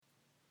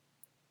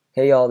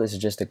Hey y'all, this is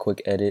just a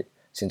quick edit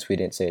since we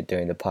didn't say it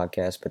during the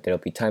podcast, but there'll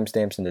be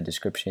timestamps in the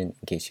description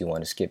in case you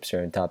want to skip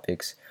certain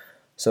topics.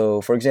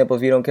 So, for example,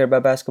 if you don't care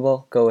about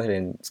basketball, go ahead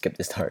and skip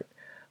this part.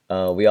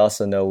 We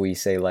also know we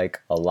say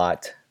like a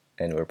lot,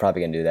 and we're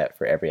probably going to do that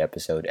for every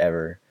episode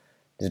ever.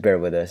 Just bear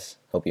with us.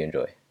 Hope you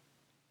enjoy.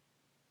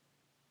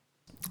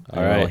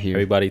 All right,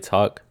 everybody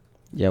talk.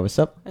 Yeah, what's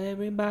up? All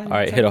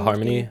right, hit a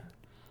harmony.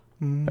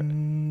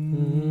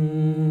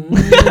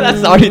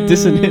 That's already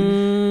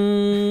dissonant.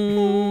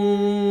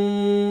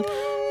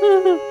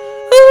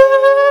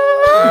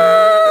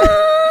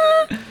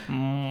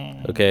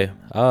 Okay,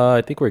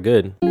 I think we're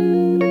good.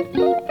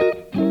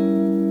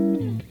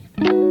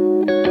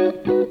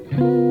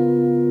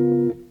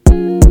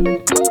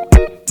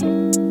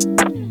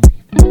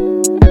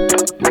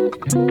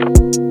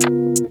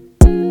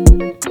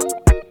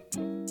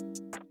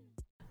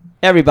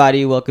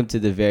 Everybody, welcome to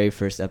the very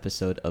first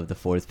episode of the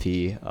Fourth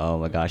P. Oh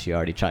my gosh, you're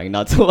already trying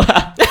not to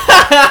laugh.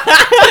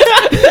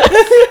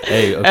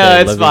 Hey,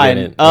 okay, it's fine.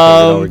 Okay,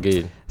 no, we're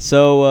good.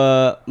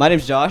 So, my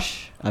name's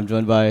Josh. I'm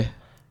joined by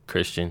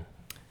Christian.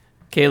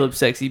 Caleb,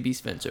 Sexy B.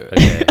 Spencer.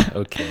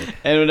 Okay.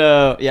 And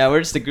yeah,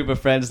 we're just a group of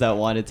friends that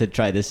wanted to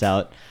try this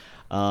out,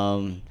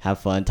 have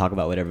fun, talk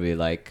about whatever we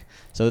like.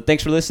 So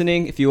thanks for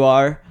listening. If you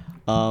are,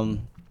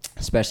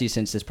 especially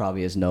since this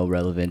probably has no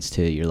relevance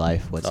to your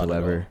life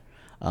whatsoever.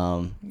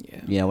 You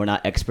know, we're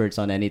not experts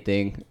on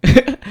anything.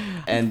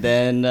 And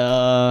then,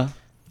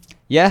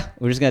 yeah,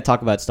 we're just gonna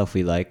talk about stuff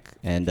we like,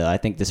 and I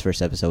think this first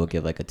episode will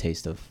give like a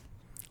taste of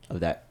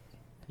that.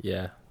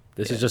 Yeah,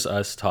 this is just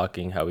us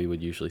talking how we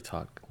would usually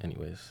talk,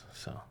 anyways.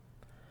 So,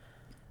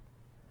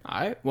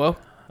 All right. Well,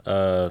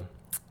 the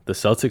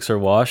Celtics are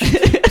washed.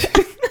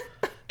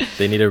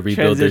 They need to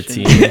rebuild their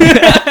team.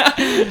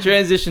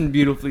 Transition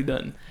beautifully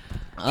done.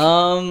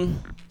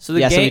 So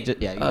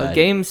the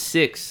game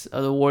 6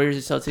 of the Warriors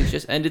and Celtics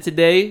just ended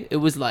today. It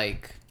was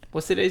like,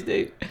 what's today's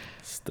date?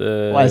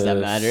 Why does that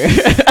matter?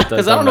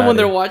 Because I don't know when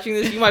they're watching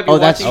this. You might be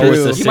watching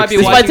this. You might be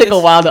this watching might take a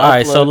while to upload. All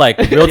right, so like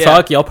real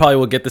talk, y'all probably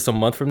will get this a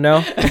month from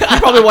now.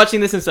 I'm probably watching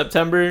this in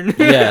September.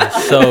 Yeah,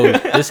 so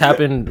this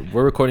happened.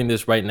 We're recording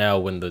this right now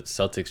when the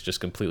Celtics just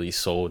completely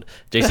sold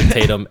Jason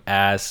Tatum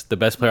as the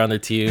best player on their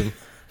team.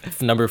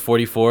 Number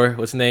 44.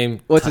 What's his name?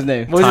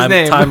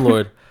 Time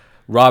Lord.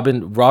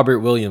 Robert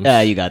Williams.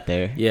 Yeah, you got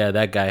there. Yeah,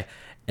 that guy.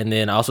 And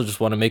then I also just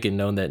want to make it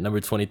known that number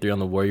 23 on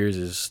the Warriors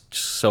is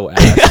just so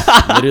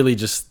ass. Literally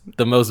just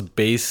the most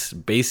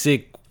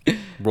basic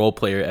role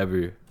player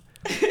ever.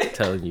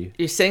 Telling you.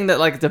 You're saying that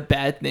like it's a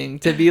bad thing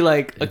to be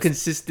like a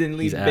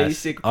consistently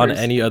basic on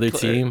any other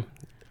player. Team.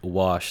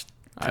 Washed.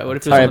 All right, what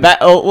if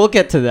we'll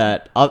get to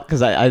that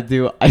because I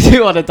do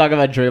want to talk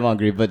about Draymond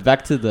Green, but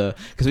back to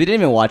because we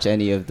didn't even watch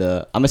any of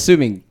the. I'm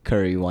assuming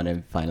Curry won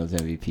a Finals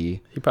MVP.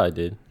 He probably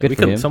did. Good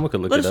for him. Someone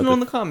could look let it us up know in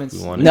the comments.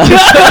 No.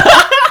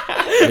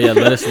 Yeah,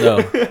 let us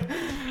know.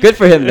 Good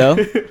for him though.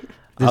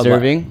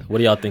 Deserving. What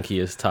do y'all think he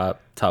is?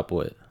 Top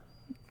what?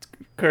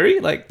 Curry,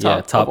 like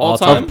top top of all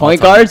all-time? time.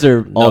 Point guards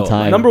or all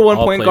time? Number one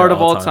all point player guard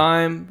of all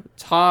all-time. time.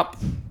 Top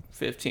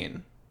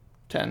 15,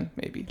 10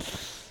 maybe,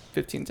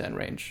 15, 10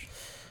 range.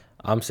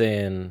 I'm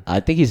saying. I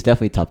think he's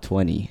definitely top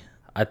 20.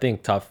 I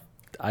think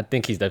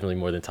he's definitely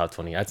more than top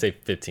 20. I'd say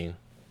 15.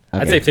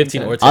 Okay. I'd say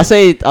 15 or 10.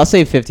 I'll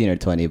say 15 or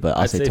 20, but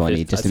I'll say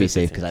 20 just to be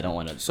safe because I don't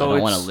want to. So I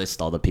don't want to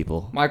list all the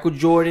people. Michael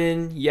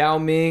Jordan, Yao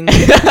Ming.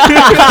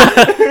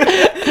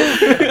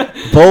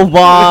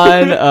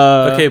 Boban.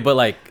 Okay, but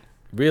like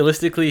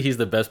realistically, he's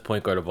the best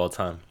point guard of all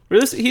time.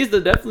 He's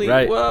the definitely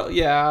right. Well,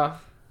 yeah,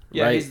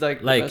 right? He's like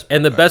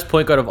the best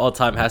point guard of all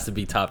time has to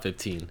be top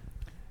 15.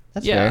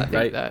 That's fair. fair.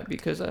 I think that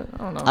because I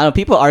don't know. I know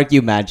people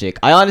argue Magic.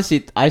 I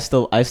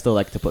still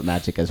like to put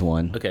Magic as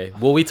one. Okay,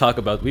 well we've talked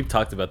about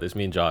this,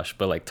 me and Josh,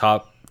 but like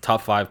top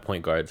 5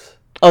 point guards.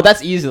 Oh,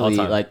 that's easily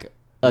like.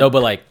 No,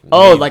 but like.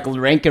 Like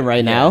ranking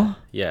right now.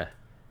 Yeah.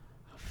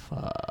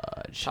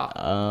 Fudge.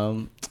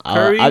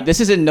 Curry. This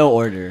is in no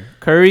order.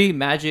 Curry,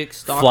 Magic,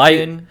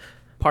 Stockton,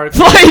 Parker.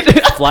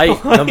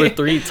 Flight number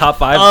 3, top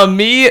 5.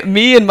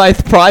 Me in my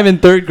prime in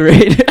 3rd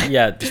grade.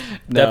 Yeah,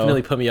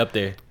 definitely put me up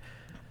there.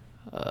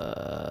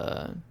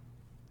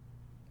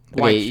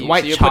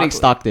 White so you're putting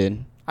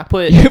Stockton.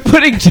 You're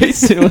putting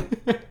Jason.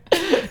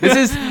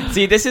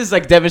 This is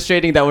like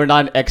demonstrating that we're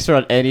not an expert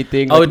on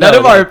anything. Like, none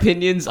of our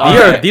opinions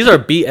are. These are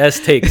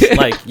BS takes.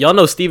 Like y'all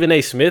know Stephen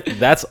A. Smith.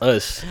 That's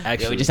us.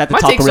 Actually, we just have to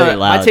talk really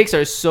loud. My takes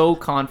are so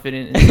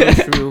confident and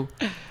so true.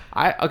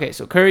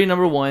 So Curry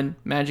number 1,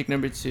 Magic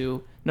number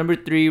 2, number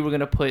 3 we're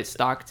gonna put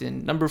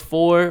Stockton. Number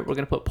 4 we're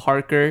gonna put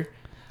Parker.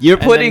 You're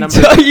putting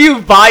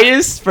you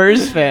biased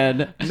Spurs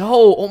fan.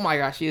 No, oh my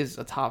gosh, he is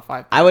a top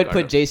 5. I would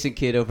put Jason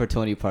Kidd over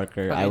Tony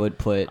Parker. I would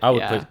put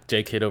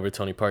J Kidd over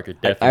Tony Parker.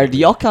 Definitely. Do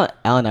y'all count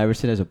Allen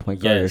Iverson as a point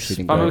guard or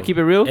shooting guard? I'm gonna keep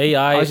it real.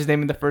 AI. I was just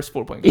naming the first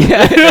 4 point guards.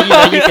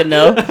 Yeah, you can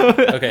know.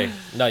 Okay,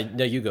 no,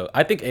 you go.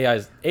 I think AI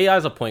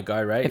is a point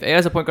guard, right? If AI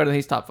is a point guard, then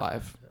he's top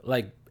 5.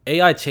 Like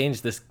AI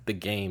changed the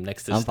game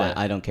next to I'm Steph.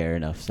 fine. I don't care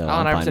enough, so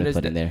Allen I'm Iverson fine with is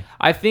putting there.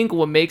 I think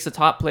what makes a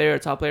top player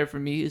for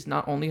me is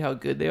not only how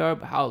good they are,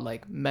 but how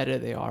like meta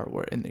they are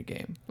in their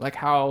game. Like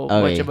how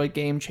much of a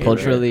game changer.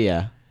 Culturally,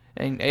 yeah.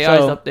 And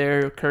AI's up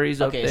there,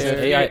 Curry's up there. So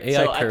AI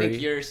so Curry. I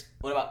think yours.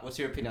 What's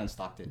your opinion on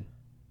Stockton?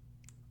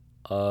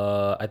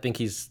 I think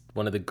he's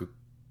one of the.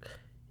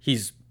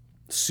 He's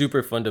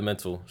super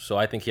fundamental, so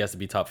I think he has to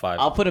be top 5.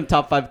 I'll put him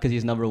top 5 because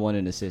he's number 1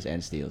 in assists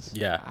and steals.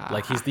 Yeah,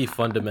 like he's the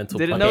fundamental.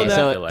 Didn't player, know that.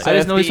 I feel like. I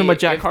just know he's from a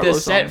Jack if Harlow the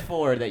set Oh. song.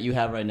 4 that you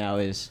have right now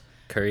is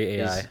Curry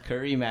AI.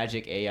 Curry,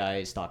 Magic,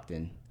 AI,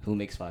 Stockton. Who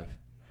makes 5?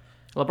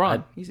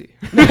 LeBron, easy.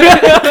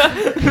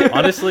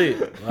 Honestly,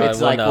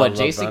 It's like what?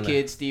 Jason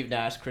Kidd, Steve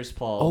Nash, Chris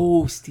Paul.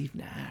 Oh, Steve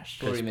Nash.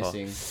 Who are we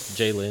missing?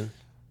 Jalen.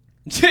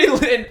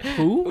 Jalen.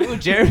 Who? Ooh,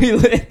 Jeremy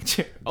Lin.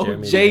 Oh,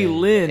 Jeremy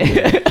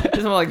Jalen.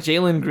 Doesn't like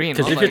Jalen Green.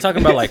 Because if you're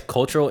talking about like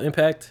cultural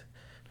impact,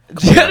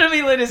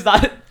 Jeremy Lin is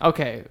not.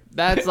 okay,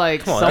 that's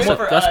like come on,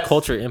 Someone- that's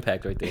culture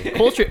impact right there.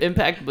 culture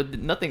impact, but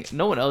nothing.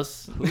 No one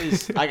else. Who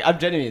is? I'm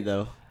genuine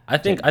though. I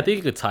think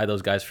you could tie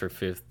those guys for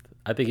 5th.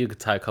 I think you could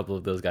tie a couple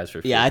of those guys for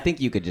 5th. Yeah, I think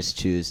you could just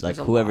choose like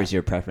There's a whoever's lot.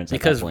 your preference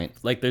because at that point.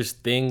 like there's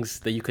things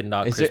that you could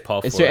knock Is Chris there,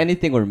 Paul for. is there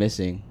anything we're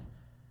missing?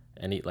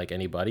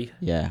 Anybody?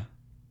 Yeah.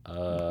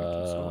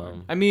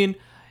 I mean,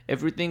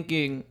 if we're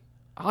thinking,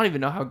 I don't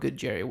even know how good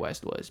Jerry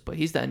West was, but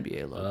he's the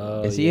NBA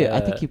logo. Is he? I yeah.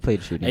 think he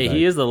played shooting. Hey, guard.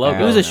 he is the logo.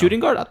 He was a I don't know. shooting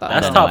guard. I thought.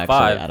 That's don't know, top actually.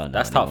 5. I don't know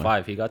That's top anymore.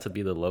 5. He got to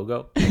be the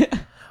logo.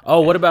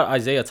 Oh, what about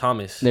Isaiah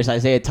Thomas? There's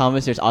Isaiah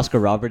Thomas. There's Oscar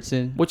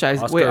Robertson. Which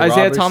Oscar wait,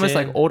 Isaiah Thomas,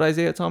 Robertson. like old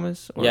Isaiah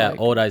Thomas? Or Yeah, like,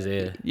 old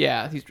Isaiah.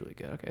 Yeah, he's really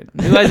good. Okay,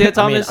 new Isaiah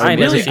Thomas, I mean, I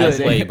ain't really never seen him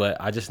good. play, but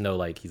I just know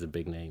like he's a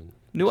big name.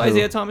 New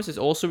Isaiah Thomas is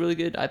also really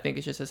good. I think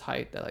it's just his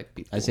height that like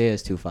people. Isaiah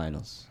has 2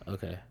 finals.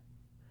 Okay.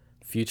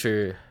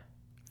 Future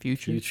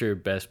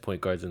best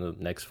point guards in the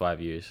next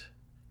 5 years.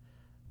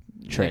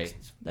 Trey.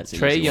 Next. That's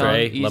Trey easy. Young.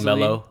 Trey,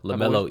 easily.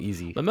 LaMelo,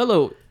 easy.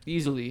 LaMelo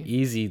easily.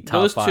 Easy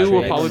top Those 5. two will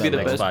Trey probably in be the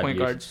next best 5 point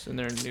years. guards in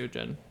their new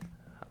gen.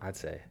 I'd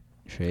say.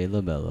 Trey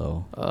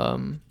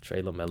LaMelo.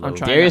 Trey LaMelo. I'm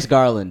trying- Darius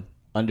Garland,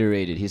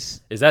 underrated.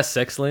 He's Is that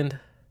Sexland?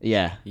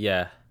 yeah,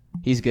 Yeah.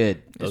 he's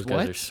good. Those Is guys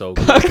what? are so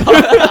good.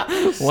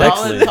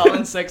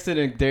 Colin Sexton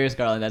and Darius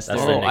Garland. That's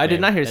That's their their Oh, I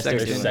did nickname. not hear That's their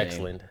Sexton.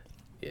 nickname. Sexland.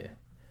 Yeah.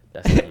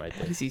 That's them right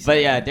there.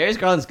 But yeah, Darius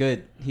Garland's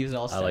good. He was an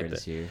all-star like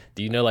this that. year.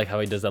 Do you know like how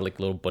he does that like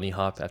little bunny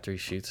hop after he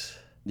shoots?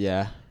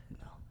 Yeah.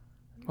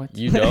 What?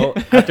 You know,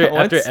 after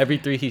What? every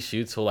 3 he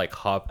shoots, he'll like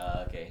hop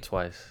Okay.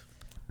 twice.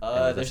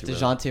 There's that's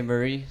DeJounte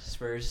Murray,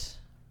 Spurs.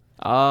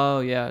 Oh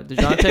yeah,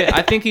 Dejounte.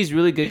 I think he's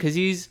really good because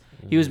he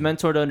was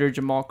mentored under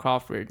Jamal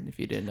Crawford. If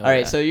you didn't know. All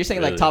right, that. so you're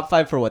saying like Really? top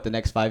 5 for what, the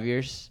next 5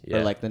 years Yeah.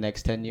 or like the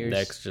next 10 years?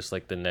 Next, just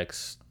like the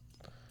next.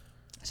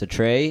 So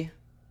Trey,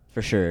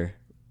 for sure.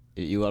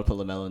 You want to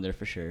put LaMelo in there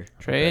for sure.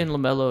 Trey and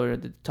LaMelo are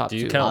the top Do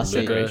you two. I'll count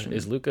say Luca? generation.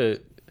 Is Luca?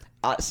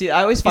 See,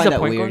 I always He's find a that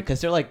point weird guard?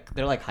 because they're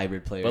like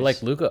hybrid players. But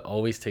like Luca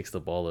always takes the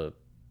ball up.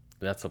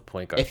 That's a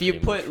point guard. if you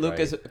pretty put much,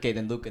 Luca's right? okay,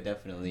 then Luca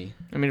definitely.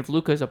 I mean, if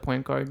Luka's a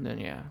point guard, then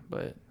yeah,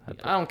 but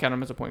I don't count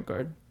him as a point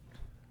guard.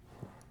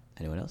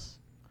 Anyone else?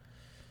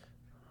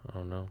 I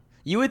don't know.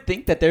 You would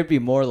think that there'd be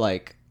more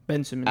like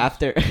Ben Simmons.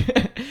 after.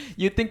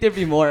 You'd think there'd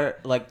be more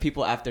like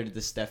people after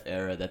the Steph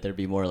era that there'd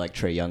be more like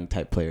Trey Young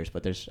type players,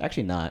 but there's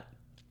actually not.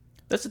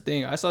 That's the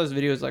thing. I saw this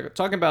video. It's like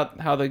talking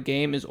about how the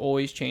game is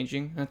always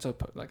changing. That's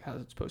like how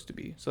it's supposed to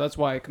be. So that's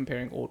why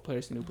comparing old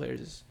players to new players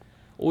is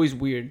always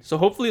weird. So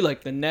hopefully,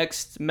 like the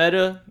next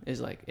meta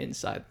is like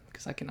inside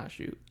because I cannot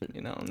shoot.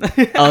 You know.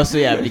 Oh, so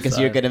yeah, because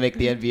you're gonna make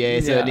the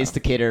NBA, so Yeah. it needs to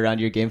cater around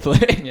your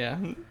gameplay. Yeah.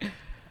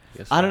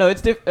 Guess I don't know.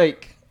 It's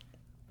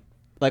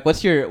like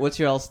what's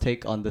your else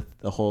take on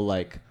the whole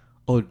like,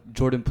 oh,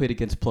 Jordan played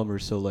against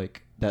plumbers, so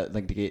like that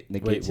like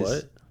negates his,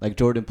 what? like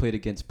Jordan played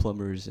against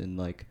plumbers and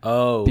like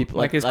Oh, people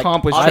Like his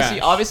comp was obviously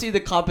trash. obviously the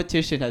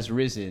competition has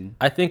risen.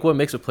 I think what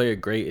makes a player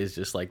great is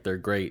just like they're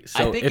great.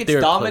 So I think if it's they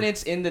were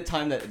dominance in the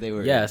time that they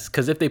were. yes,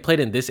 because if they played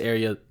in this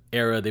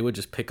era, they would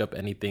just pick up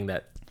anything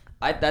that.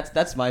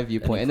 That's my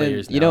viewpoint. And Any then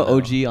players you know now,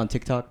 OG on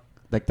TikTok,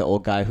 like the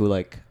old guy who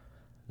like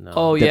No.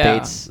 Oh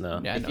debates. yeah.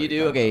 No. Yeah, I if know you what do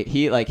you're okay,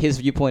 he like his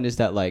viewpoint is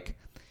that like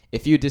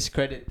if you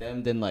discredit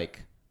them, then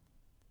like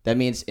that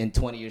means in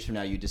 20 years from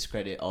now you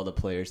discredit all the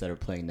players that are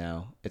playing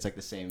now. It's like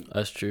the same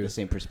That's true. the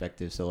same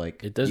perspective. So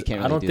like It does. You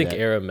can't I really don't do think that.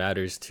 era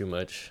matters too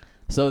much.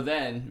 So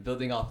then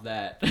building off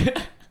that,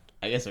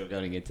 I guess we're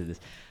going into this.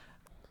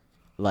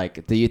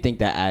 Like, do you think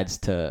that adds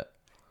to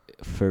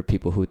for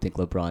people who think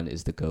LeBron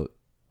is the GOAT?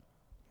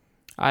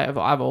 I've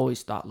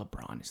always thought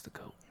LeBron is the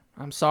GOAT.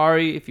 I'm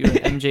sorry if you're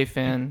an MJ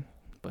fan,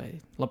 but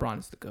LeBron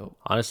is the GOAT.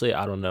 Honestly,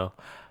 I don't know.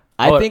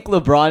 I think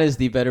LeBron is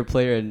the better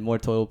player and more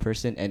total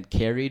person and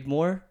carried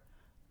more.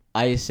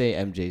 I say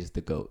MJ's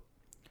the GOAT.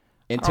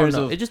 In I don't terms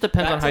know. of It just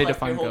depends back on to, how you like,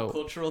 define your whole GOAT.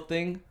 cultural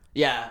thing.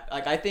 Yeah,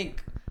 like I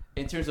think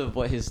in terms of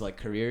what his like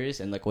career is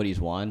and like what he's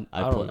won,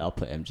 I'll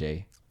put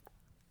MJ.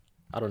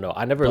 I don't know.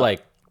 I never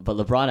But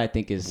LeBron, I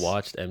think, is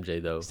watched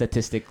MJ though.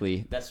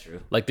 statistically. That's true.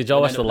 Like, did y'all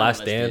But watch none The of Last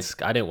us Dance?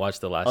 I didn't watch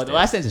The Last Oh, Dance. The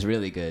Last Dance is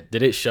really good.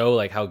 Did it show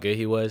like how good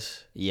he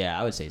was? Yeah,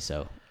 I would say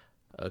so.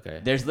 Okay.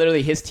 There's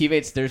literally his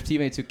teammates. There's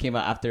teammates who came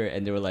out after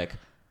and they were like,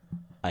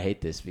 I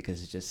hate this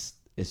because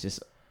it's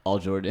just all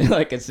Jordan.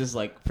 Like it's just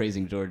like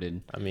praising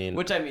Jordan. I mean,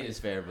 which I mean is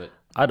fair, but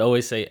I'd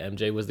always say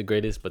MJ was the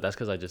greatest, but that's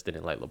because I just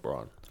didn't like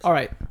LeBron. All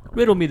right,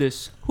 riddle me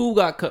this: who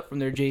got cut from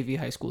their JV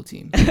high school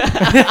team?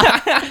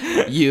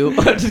 you.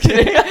 I'm just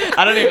kidding.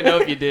 I don't even know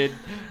if you did.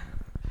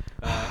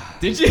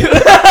 Did you?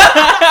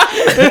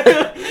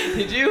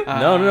 Did you?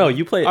 No.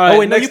 You played. Right, oh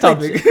wait, no, you next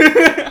played.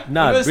 topic.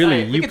 Nah,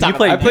 really, you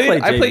played.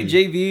 I played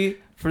JV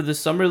for the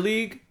summer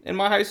league in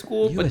my high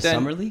school. You but a then,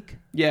 summer league?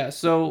 Yeah,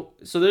 so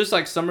there's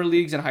like summer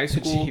leagues in high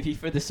school. JV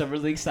for the summer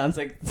league sounds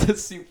like the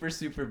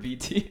super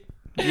BT.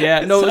 Yeah,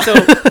 no. So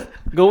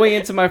going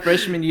into my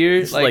freshman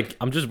year, like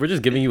we're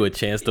just giving you a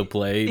chance to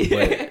play,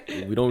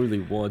 but we don't really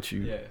want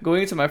you. Yeah.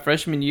 Going into my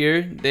freshman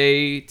year,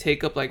 they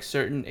take up like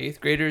certain 8th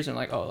graders and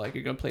like, oh, like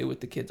you're gonna play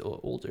with the kids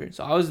older.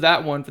 So I was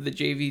that one for the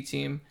JV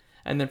team,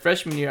 and then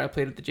freshman year I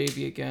played with the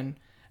JV again.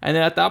 And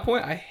then at that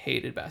point, I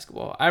hated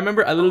basketball. I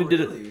remember I literally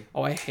did it.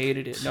 Oh, I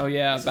hated it. No,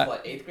 yeah. This is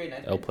what, 8th grade, 9th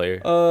grade? L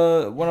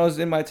player. When I was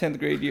in my 10th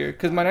grade year,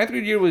 because my 9th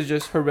grade year was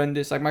just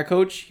horrendous. Like my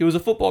coach, he was a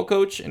football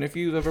coach, and if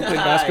you've ever played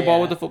basketball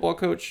with a football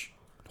coach,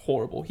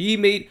 horrible.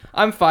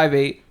 I'm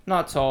 5'8",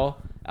 not tall.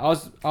 I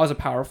was a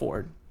power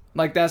forward.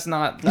 Like that's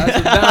not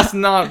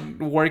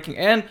working.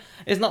 And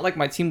it's not like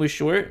my team was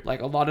short.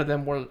 Like a lot of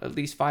them were at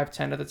least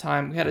 5'10" at the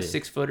time. We had a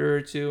 6-footer or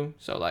two.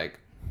 So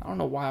like I don't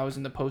know why I was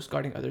in the post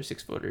guarding other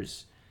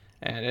 6-footers.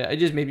 And it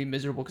just made me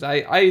miserable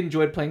because I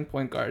enjoyed playing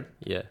point guard.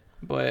 Yeah.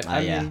 But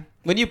I mean,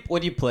 when you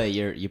play,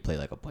 you play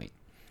like a point.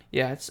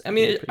 Yeah,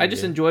 I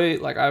just enjoy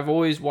like I've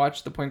always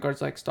watched the point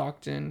guards like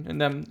Stockton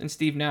and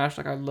Steve Nash.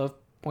 Like I love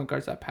point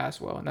guards that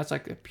pass well, and that's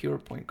like a pure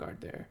point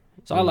guard there.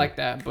 So I like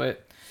that.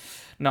 But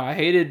no, I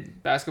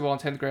hated basketball in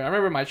 10th grade. I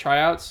remember my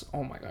tryouts.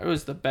 Oh my god, it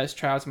was the best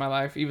tryouts of my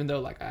life. Even though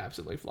like I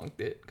absolutely flunked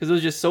it because it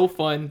was just so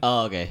fun.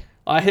 Oh okay.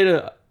 I hit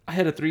a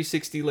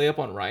 360 layup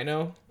on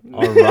Rhino.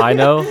 On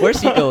Rhino. Where's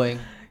he going?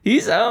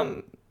 He's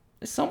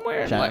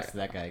somewhere. Shout like, out to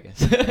that guy, I guess.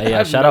 Hey,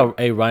 yeah, shout out,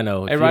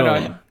 Rhino. Hey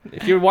Rhino,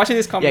 if you're watching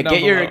this, comment down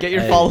below. Get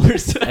your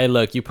followers. Hey,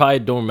 look, you probably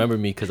don't remember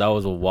me because I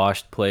was a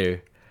washed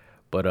player,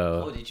 but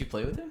did you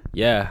play with him?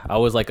 Yeah, I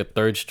was like a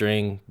 3rd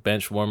string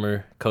bench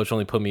warmer. Coach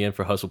only put me in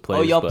for hustle plays.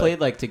 Oh, y'all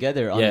played like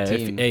together on the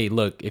team. Hey,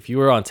 look, if you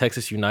were on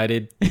Texas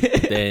United,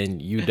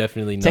 then you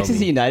definitely know Texas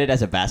me. United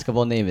as a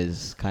basketball name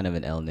is kind of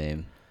an L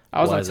name.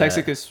 I was Why on is that?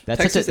 Texas.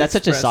 That's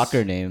such a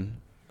soccer name.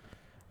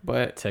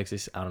 But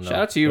Texas, I don't know. Shout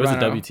out to you, It was Rhino.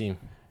 a W team.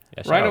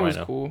 Yeah, shout Rhino out was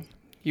Rhino. cool.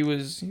 He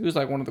was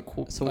like one of the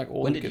cool So like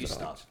older when did kids you that I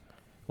stop? liked.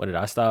 When did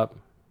I stop?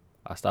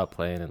 I stopped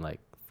playing in like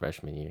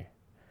freshman year.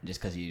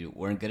 Just because you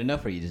weren't good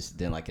enough, or you just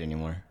didn't like it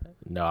anymore?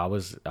 No, I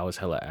was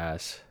hella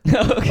ass.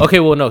 Okay. Okay,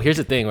 well, no. Here's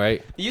the thing,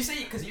 right? You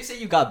say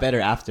you got better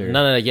after.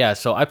 No, yeah.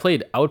 So I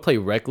would play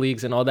rec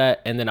leagues and all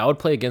that, and then I would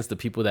play against the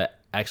people that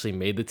actually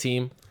made the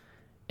team,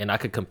 and I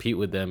could compete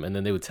with them, and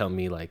then they would tell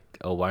me like,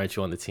 "Oh, why aren't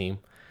you on the team?"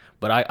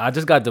 But I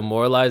just got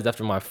demoralized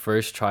after my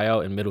first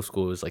tryout in middle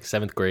school. It was like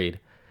 7th grade,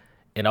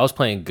 and I was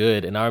playing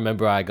good, and I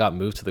remember I got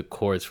moved to the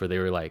courts where they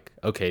were like,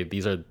 "Okay,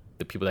 these are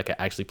the people that can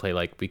actually play.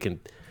 Like we can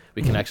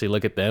actually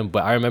look at them."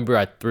 But I remember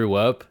I threw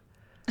up.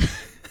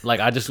 Like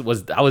I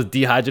was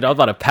dehydrated. I was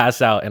about to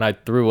pass out, and I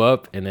threw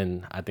up, and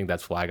then I think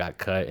that's why I got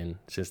cut. And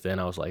since then,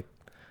 I was like,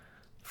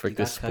 "Frick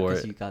this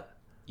sport!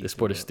 This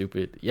sport is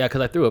stupid." Yeah,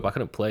 because I threw up. I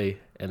couldn't play,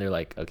 and they're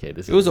like, "Okay,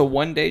 this." It was a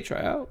 1-day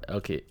tryout.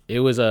 Okay. It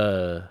was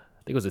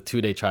I think it was a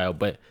 2-day trial,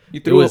 but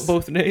You threw up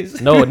both days.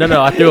 No.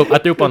 I threw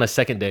up on the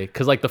second day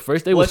because like the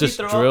first day was just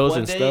drills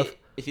and stuff.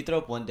 If you throw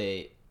up one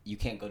day, you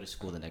can't go to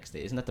school the next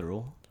day. Isn't that the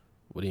rule?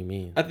 What do you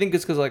mean? I think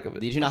it's because like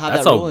Did you not have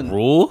That's that a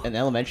rule in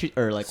elementary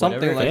or like something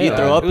whatever? like If you that.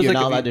 throw up, It was you're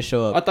like not if allowed you- to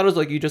show I up. thought it was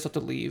like you just have to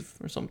leave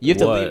or something. You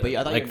have to What? leave, but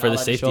I thought Like you're for not the allowed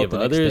to safety show up of the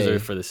next others day. or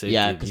for the safety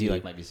Yeah, of because you you?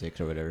 like might be sick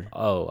or whatever.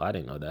 Oh, I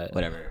didn't know that.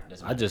 Whatever.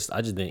 Doesn't I matter. just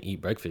didn't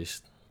eat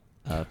breakfast.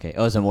 Okay.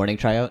 Oh, it was a morning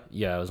tryout.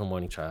 Yeah, it was a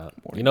morning tryout.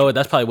 You know what?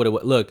 That's probably what it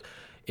was. Look,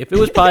 if it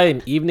was probably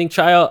an evening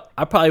tryout,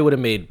 I probably would have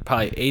made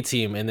probably A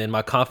team, and then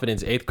my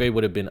confidence 8th grade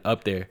would have been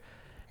up there.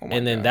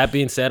 And then that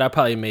being said, I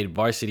probably made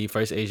varsity,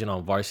 first Asian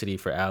on varsity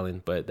for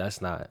Allen, but that's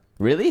not.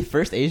 Really?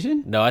 First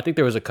Asian? No, I think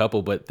there was a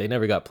couple, but they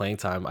never got playing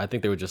time. I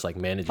think they were just like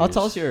managers. How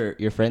tall is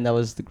your friend that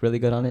was really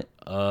good on it?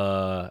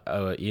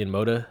 Ian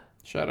Moda.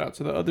 Shout out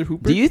to the other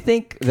hooper. Do you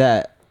think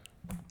that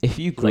if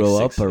you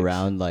grow up 6'6",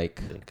 around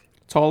like I think.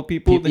 tall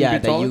people? Then yeah, you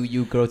be taller? that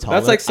you grow taller?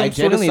 That's like some I sort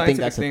of genuinely think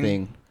scientific that's a thing.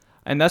 thing.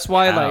 And that's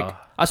why How?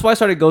 I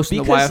started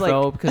ghosting Because, the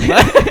YFL like- because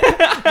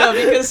No,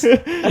 because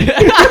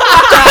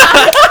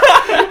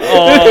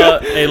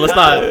Hey, let's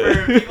not.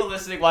 for people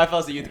listening, YFL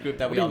is the youth group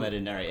that we all met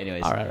in. All right,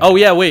 anyways. All right. Oh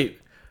yeah, wait.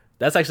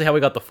 That's actually how we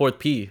got the 4th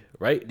P,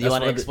 right? Do you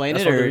want to explain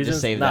it or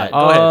just save that? Go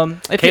ahead.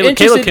 If you're Caleb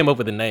interested- came up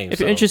with the name. If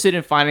you're interested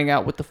in finding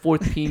out what the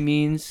 4th P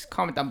means,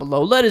 comment down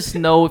below. Let us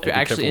know if Hey, you're be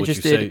actually careful what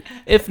you interested.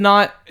 If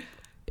not,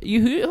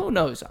 who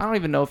knows? I don't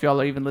even know if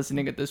y'all are even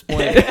listening at this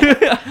point.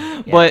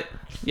 But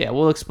yeah,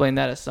 we'll explain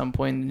that at some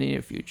point in the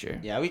near future.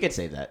 Yeah, we could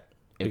save that.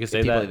 We If could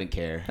save people that? even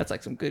care. That's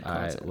like some good All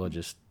content. right, we'll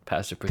just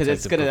pass the Because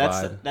protective it's gonna.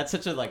 provide. That's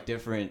such a like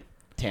different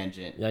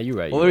tangent. Yeah, you're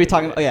right. What were we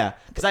talking about? Oh yeah,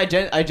 because I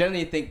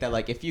genuinely think that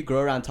like if you grow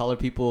around taller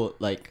people,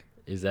 like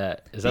Is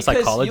that Because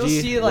psychology? you'll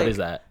see, like, what is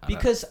that?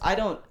 Because I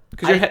don't.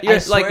 Because I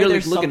swear you're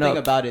there's looking something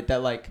up. about it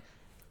that like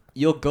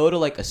you'll go to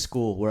like a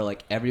school where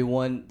like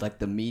everyone like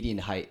the median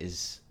height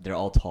is they're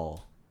all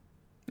tall.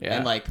 Yeah.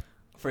 And like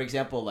for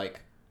example, like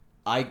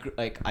I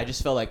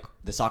just felt like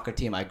the soccer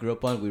team I grew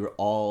up on, we were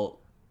all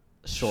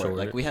short.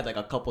 Like we had like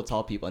a couple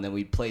tall people, and then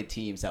we played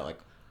teams that like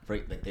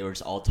they were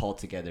just all tall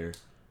together.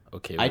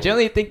 Okay. I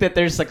generally think that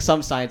there's like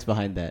some science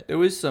behind that. There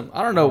was some.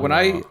 I don't know. When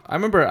I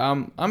remember,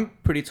 I'm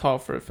pretty tall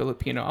for a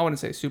Filipino. I wouldn't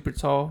say super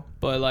tall,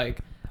 but like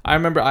I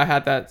remember I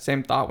had that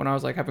same thought when I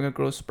was like having a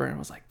growth spurt. And I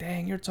was like,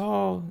 dang, you're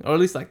tall, or at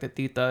least like the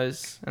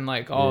titas and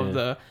like all of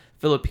the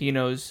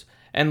Filipinos.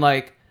 And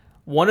like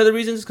one of the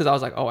reasons is because I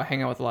was like, oh, I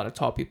hang out with a lot of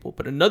tall people.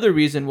 But another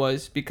reason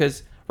was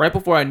because right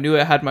before I knew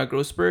I had my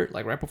growth spurt,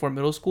 like right before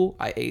middle school,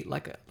 I ate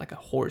like a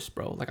horse,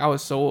 bro. Like I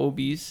was so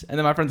obese. And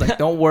then my friend's like,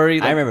 don't worry.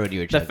 Like, I remember when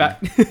you were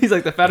chubby. He's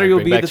like, the fatter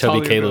you'll be, the taller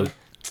you'll be. Caleb.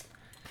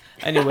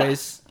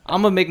 Anyways,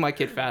 I'm gonna make my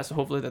kid fat, so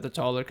hopefully that they're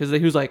taller. Because he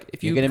was like,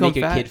 if You're you gonna make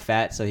become your fat, kid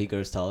fat so he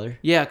grows taller.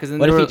 yeah. Because then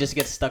What if they he were- just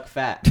gets stuck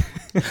fat?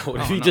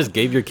 What if you just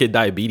gave your kid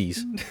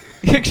diabetes?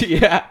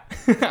 yeah.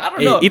 I don't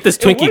Hey, know. eat this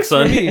It Twinkie, works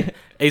for son. me.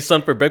 Hey,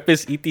 son, for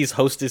breakfast, eat these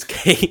Hostess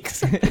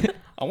cakes.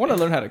 I want to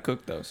learn how to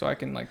cook though, so I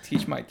can like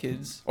teach my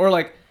kids or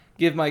like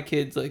give my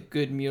kids like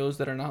good meals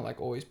that are not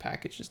like always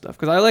packaged and stuff.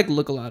 Because I like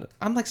look a lot.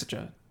 I'm like such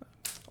a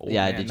old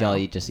Yeah, man did y'all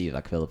now. just eat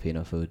like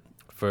Filipino food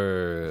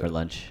For for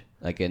lunch?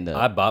 Like in the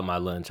I bought my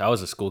lunch. I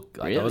was a school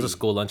I was Really? a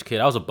school lunch kid.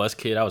 I was a bus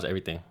kid. I was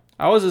everything.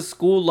 I was a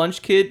school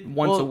lunch kid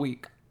once Well, a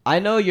week. I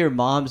know your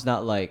mom's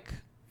not like,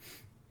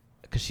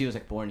 because she was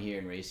like born here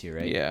and raised here,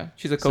 right? Yeah,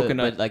 she's a So,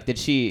 coconut. but like, did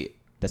she?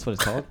 That's what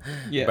it's called.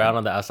 yeah. Brown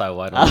on the outside,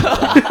 white on the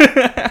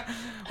inside.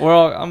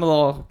 Well,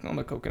 I'm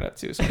a coconut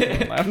too. So I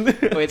can't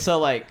laugh. Wait, so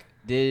like,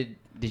 did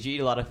you eat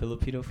a lot of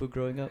Filipino food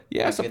growing up?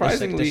 Yeah, Like,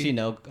 surprisingly. does she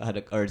know how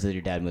to, or does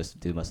your dad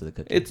do most of the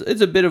cooking? It's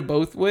a bit of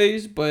both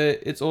ways, but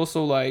it's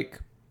also like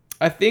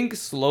I think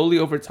slowly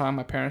over time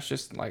my parents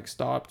just like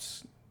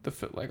stopped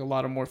like a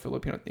lot of more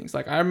Filipino things.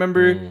 Like I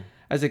remember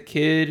as a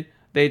kid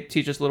they'd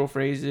teach us little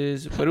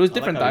phrases, but it was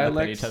different I like how we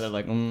look at dialects. each other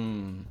like,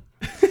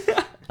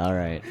 all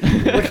right.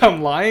 Like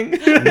I'm lying.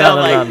 no,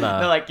 like,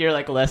 no. no, like you're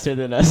like lesser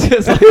than us.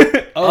 It's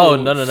like- Oh,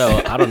 no.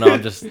 I don't know.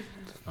 I'm just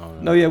I don't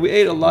know. No, yeah, we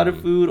ate a lot of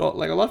food,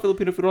 like a lot of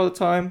Filipino food all the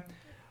time.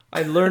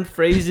 I learned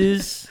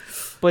phrases,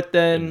 but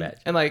then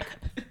Imagine.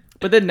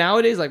 but then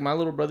nowadays, like my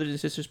little brothers and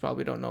sisters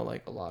probably don't know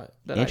like a lot.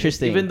 That I do.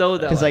 Interesting. Even though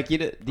that, because like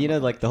you know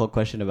like the whole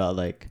question about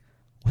like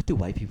what do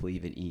white people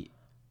even eat?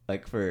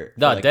 Like for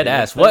No, like, dead the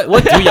ass. next-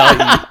 What do y'all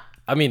eat?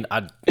 I mean, I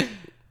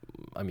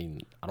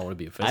don't want to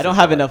be offensive. I don't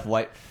have but, enough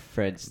white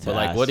friends to But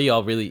like, what do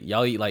y'all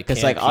eat like?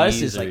 Because canned like ours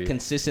peas is like or-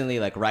 consistently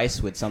like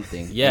rice with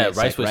something. Yeah, And it's,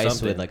 rice like, with rice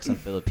something. with like some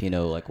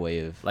Filipino like way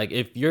of. like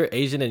if you're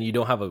Asian and you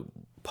don't have a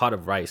pot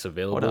of rice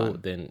available, on.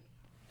 then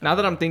now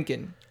that I'm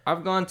thinking,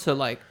 I've gone to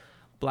like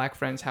black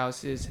friends'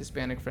 houses,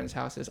 Hispanic friends'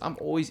 houses. I'm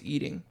always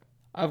eating.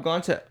 I've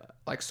gone to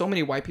like so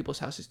many white people's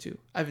houses too.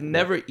 I've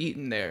never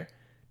eaten there.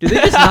 Do they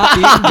just not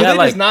eat? Do Yeah, they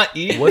like, just not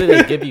eat? what do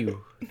they give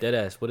you? Dead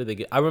ass. What did they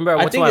get? I remember I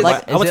went to think my it's white,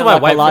 like- I went is to it my like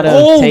a white lot friend-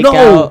 of- Oh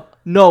takeout.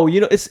 no!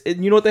 You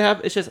know what they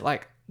have? It's just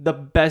like the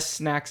best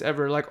snacks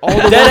ever. Like all the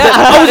ones Dead that,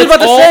 ass. I was it's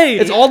about to all- say.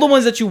 it's all the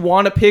ones that you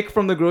want to pick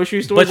from the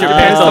grocery store. But your Oh,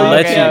 parents don't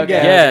let okay, you. okay,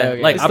 Yeah,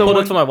 okay. like It's I the pulled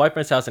one- up to my white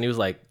friend's house and he was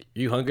like,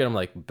 "You hungry?" I'm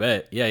like,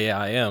 "Bet, yeah,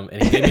 I am."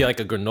 And he gave me like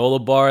a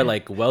granola bar,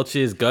 like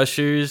Welch's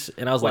Gushers,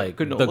 and I was like,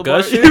 "The bar?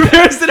 Gushers." Your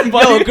parents didn't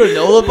buy Yo, you-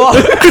 granola bar.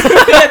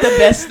 They had the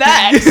best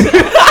snacks.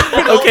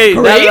 Okay,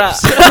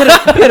 Grapes.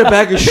 You had a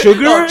bag of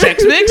sugar. Oh,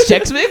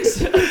 Chex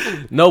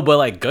Mix. no, but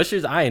like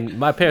Gushers,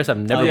 my parents have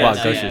never yeah, bought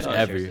no, Gushers yeah, no,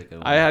 ever. Gushers are good.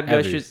 I had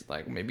Ever. Gushers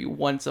like maybe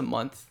once a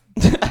month.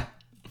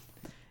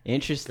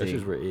 Interesting.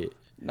 Gushers were it.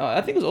 No,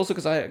 I think it was also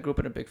because I grew up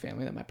in a big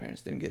family that my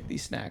parents didn't get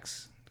these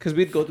snacks because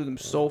we'd go through them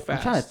so I'm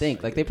fast. trying to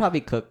think. Like they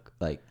probably cook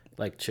like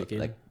Like chicken.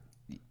 Like-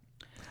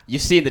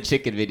 you've seen the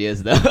chicken videos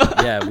though.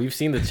 Yeah, we've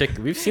seen the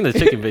chicken. We've seen the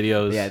chicken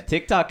videos. Yeah,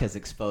 TikTok has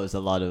exposed a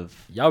lot of.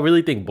 Y'all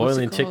really think What's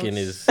boiling it chicken called?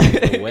 is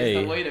the way?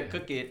 It's the way to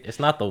cook it. It's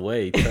not the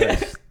way.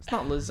 Trust. It's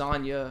not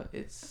lasagna.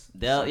 It's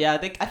Yeah,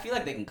 I feel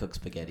like they can cook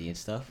spaghetti and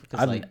stuff.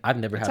 'Cause, like, I've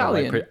never had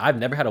Italian. I've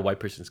never had a white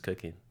person's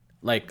cooking.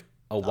 Like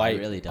a white, I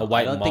really don't. a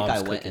white I don't think I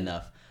mom's went cooking.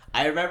 enough.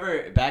 I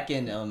remember back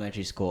in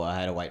elementary school, I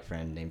had a white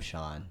friend named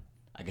Sean.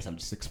 I guess I'm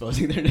just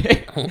exposing their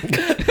name.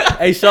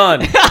 Hey Sean,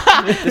 this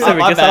ever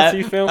My gets bad. out to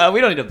you, film? We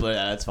don't need to blur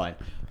that. That's fine.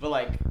 But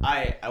like,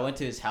 I went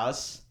to his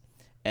house,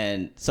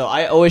 and so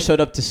I always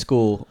showed up to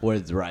school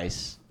with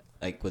rice,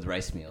 like with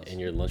rice meals. In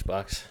your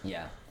lunchbox.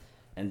 Yeah,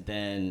 and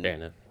then Fair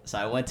enough. so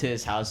I went to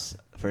his house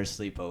for a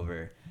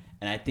sleepover,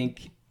 and I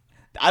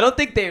don't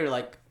think they were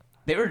like.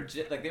 They were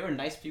they were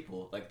nice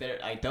people. Like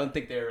I don't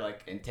think they were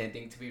like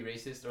intending to be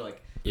racist or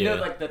like you know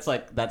Yeah.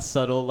 like that's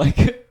subtle like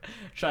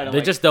trying to. They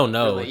like, just don't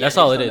know. really- That's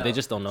they all just it don't is. They know.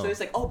 just don't know. So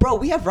it's like, oh, bro,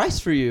 we have rice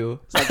for you.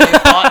 It's like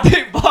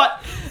they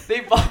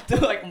bought the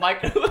like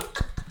micro.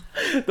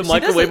 The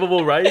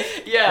microwavable rice.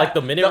 Yeah, Like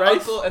the minute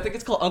rice? I think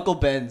it's called Uncle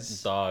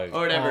Ben's Dog.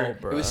 or whatever.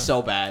 Oh, it was bruh.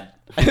 so bad.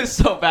 It was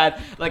so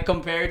bad. Like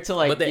compared to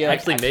like. But they yeah,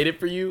 actually made it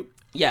for you.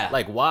 Yeah.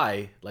 Like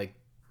why? Like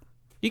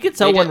You could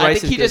tell when I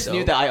rice think is he just good, knew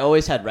though. that I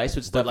always had rice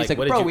with stuff. But, He's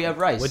like, bro, we have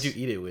rice. What'd you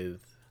eat it with?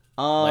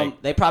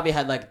 They probably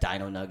had like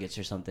dino nuggets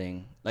or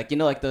something. Like, you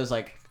know, like those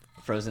like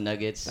frozen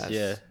nuggets.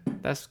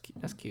 That's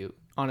cute.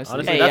 Honestly,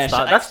 Honestly, Hey,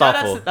 that's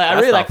thoughtful. I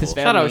really like this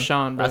family. shout out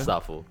Sean, bro. That's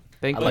thoughtful.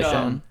 Thank I you, like that.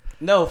 Sean.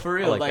 No, for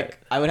real. I like Like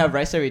that. I would have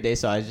rice every day,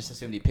 so I just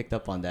assumed he picked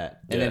up on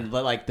that. And Yeah. then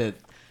but like the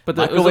But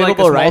was it microwavable like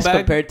a small rice bag?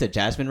 compared to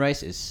jasmine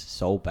rice is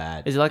so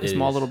bad. Is it like a It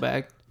small is. little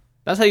bag?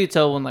 That's how you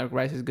tell when like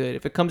rice is good.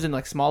 If it comes in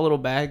like small little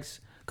bags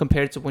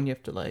compared to when you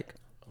have to like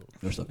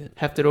They're so good.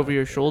 heft it over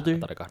your shoulder, I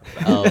thought I got it.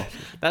 Oh,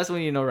 that's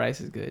when you know rice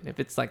is good. If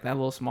it's like that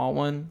little small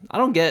one, I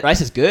don't get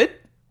rice is good.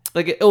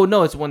 like oh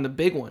no, it's one of the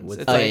big ones.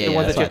 With- It's Oh, like yeah, the yeah,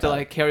 ones that's that you what have to I thought.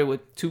 like carry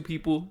with 2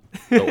 people.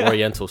 The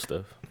Oriental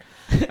stuff.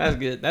 That's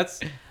good. That's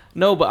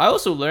no, but I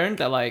also learned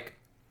that like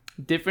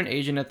different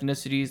Asian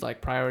ethnicities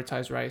like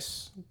prioritize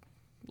rice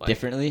like,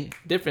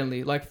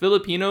 differently. Like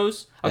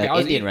Filipinos, okay, Like I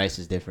was Indian eating, rice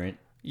is different.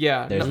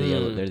 yeah. There's no, the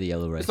yellow. They're the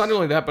yellow rice. it's not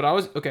only that, but I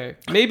was okay.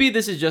 Maybe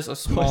this is just a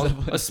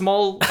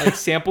small like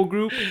sample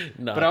group.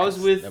 No, But I was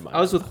with never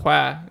mind.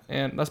 Hua,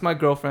 and that's my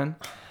girlfriend.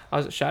 I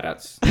was shout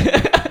outs.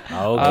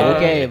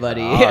 Okay,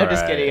 buddy. All I'm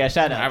just right. kidding. Yeah,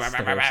 shout out.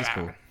 She's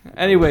cool.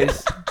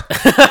 Anyways,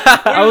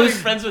 I was-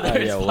 friends with Oh, her.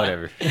 yeah, it's fine.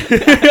 whatever.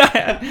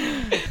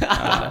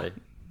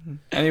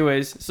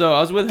 anyways, so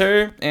I was with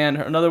her and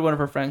another one of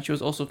her friends. She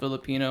was also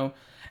Filipino,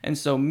 and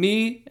so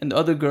me and the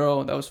other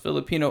girl that was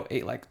Filipino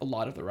ate like a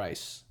lot of the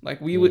rice.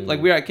 Like we would,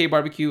 like we were at K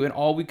barbecue, and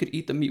all we could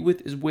eat the meat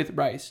with is with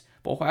rice.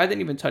 But Hua didn't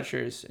even touch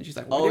hers, and she's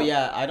like, Oh "What do you-"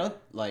 yeah, I don't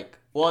like.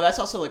 Well, that's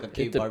also like a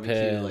cave barbecue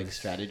depends. like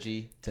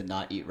strategy to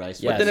not eat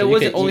rice. Yeah, But then so it you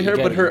wasn't can- only you her,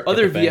 can but her get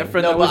other the Viet bang.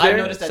 friend No, that was but I there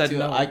noticed that said too.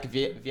 no. Like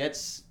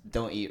Viets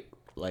don't eat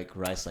like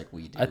rice like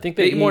we do. I think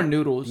They eat more eat-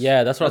 noodles.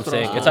 Yeah, that's what That's I'm what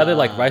I saying. was It's either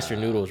like rice or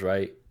noodles,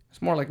 right?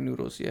 It's more like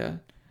noodles, yeah.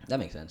 that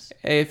makes sense.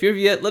 Hey, if you're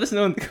Viet, let us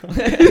know in the comments.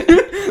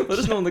 Let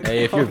us know in the comments.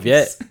 Hey, if you're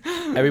Viet,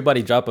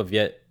 everybody drop a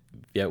Viet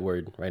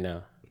word right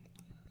now.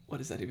 What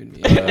does that even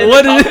mean?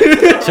 What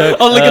is? Chuck,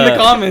 Oh, look in the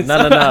comments. No,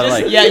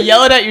 like Yeah,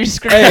 yell it at your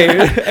screen.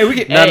 hey, we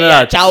can.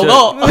 no. Ciao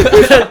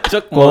go.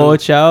 Chuck Go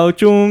chow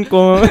chung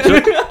go.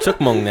 Chuck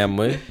mong nam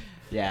mo.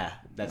 Yeah,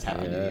 that's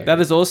happening. Yeah. Here. That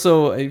is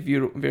also a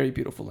very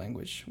beautiful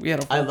language. We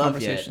had a I full love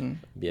conversation.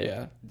 Viet.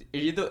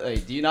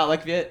 Yeah. Do you not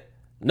like Viet?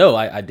 No,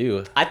 I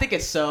do. I think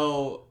it's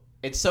so.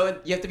 You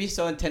have to be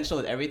so intentional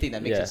with everything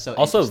that makes Yeah. it so.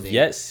 Also, interesting.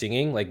 Viet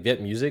singing, like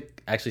Viet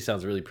music, actually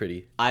sounds really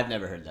pretty. I've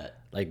never heard that,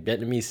 Like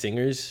Vietnamese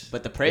singers.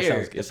 but the sounds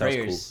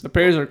prayers, The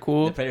prayers are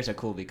cool. the prayers are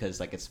cool because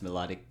like it's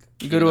melodic.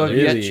 You go to a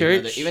Really? Viet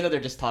church. Even though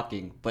they're just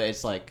talking, but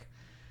it's like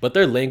But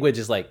their language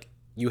is like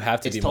you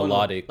have to it's be tonal.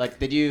 melodic. Like,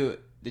 did you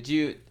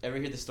ever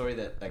hear the story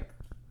that like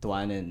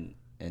Dwan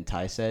and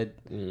Ty said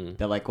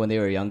that like when they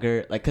were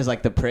younger, like because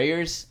like the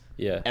prayers,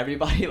 Yeah.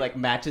 everybody like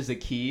matches a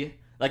key.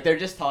 Like they're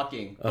just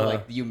talking, but Uh-huh.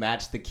 like you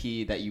match the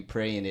key that you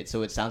pray in it,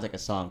 so it sounds like a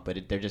song, but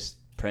they're just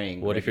praying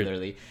What if you're-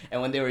 regularly.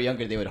 And when they were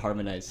younger, they would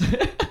harmonize.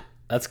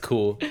 That's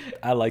cool.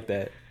 I like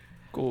that.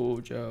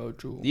 Go chow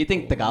chung. Do you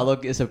think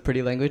Tagalog is a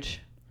pretty language?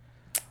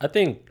 I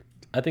think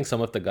some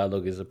of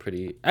Tagalog is a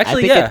pretty. I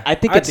Actually, think yeah. I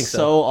think it's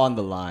so on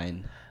the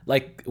line.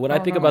 Like when I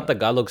think about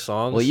Tagalog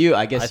songs. Well,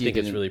 I guess I you think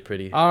it's didn't- really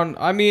pretty.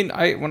 I mean,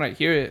 when I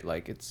hear it,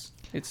 like it's.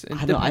 It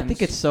I know. I think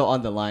depends. it's so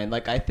on the line.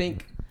 Like I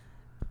think,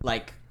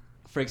 like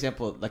for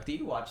example, like do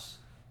you watch?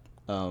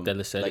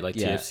 Teleserie, like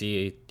yeah.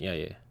 TFC.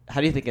 Yeah.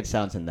 How do you think it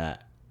sounds in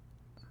that?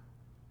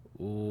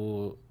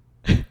 Ooh.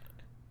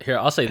 Here,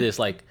 I'll say this: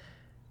 like,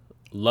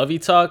 lovey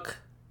talk.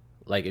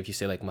 Like if you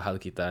say like mahal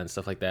kita and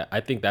stuff like that,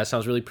 I think that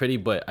sounds really pretty.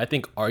 But I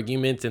think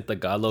arguments in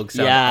Tagalog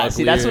sound Yeah, uglier,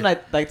 see, that's when I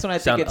think sound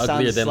it uglier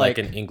sounds than like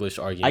an English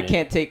argument. I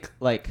can't take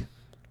like.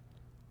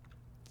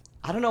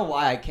 I don't know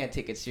why I can't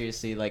take it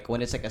seriously. Like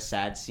when it's like a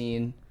sad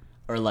scene,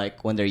 or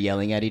like when they're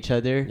yelling at each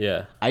other.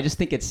 Yeah. I just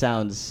think it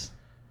sounds.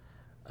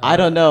 I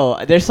don't know.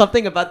 There's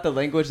something about the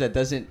language that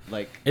doesn't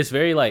like. It's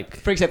very like.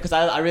 For example, because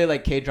I really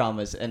like K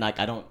dramas and like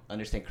I don't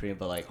understand Korean,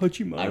 but like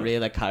Hachima. I really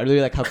like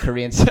how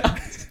Korean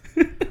sounds.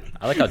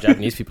 I like how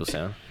Japanese people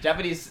sound.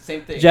 Japanese,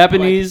 same thing.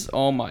 Japanese.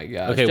 Oh my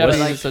gosh. Okay, But, what's- Japanese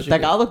like, is such a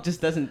Tagalog just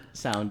doesn't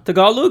sound.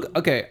 Tagalog.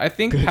 Okay, I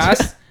think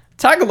past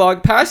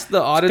Tagalog, past the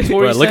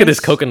auditory. Bro, look at this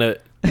sense-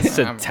 coconut. It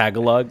said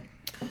Tagalog.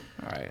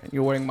 All right,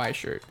 you're wearing my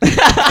shirt. Is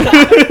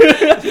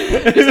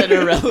that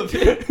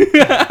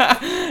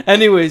irrelevant?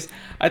 Anyways,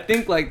 I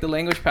think like the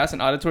language past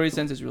an auditory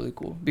sense is really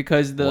cool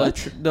because the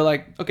What? the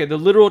like the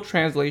literal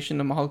translation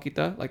of mahal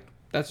kita, like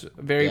that's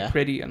very Yeah.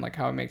 pretty and like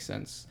how it makes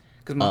sense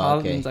because mahal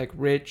okay. means like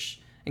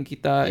rich and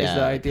kita is Yeah,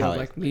 the like idea how of it-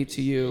 like me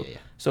to you. yeah.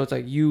 So it's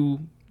like you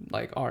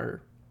like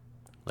are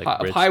Like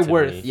of rich high to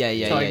worth. me.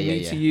 Yeah, So like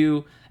me to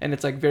you, and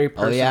it's like very Oh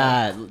personal.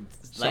 yeah, So-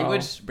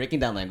 language breaking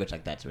down language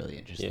like that's really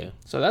interesting. Yeah.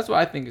 So that's what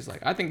I think is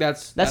like. I think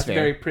that's That's fair.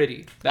 very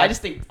pretty. I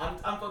just think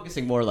I'm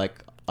focusing more like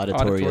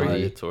auditory.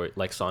 Auditory,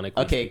 like sonic.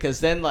 Okay, because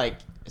then like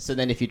so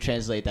then if you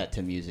translate that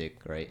to music,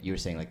 right? You were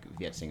saying like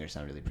Viet singers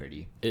sound really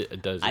pretty.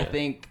 It does. I Yeah.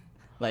 think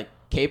like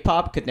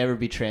K-pop could never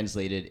be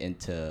translated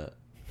into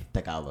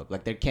Tagalog.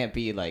 Like there can't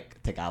be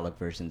like Tagalog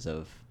versions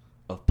of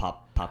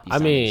poppy I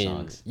sounding mean,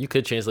 songs. you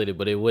could translate it,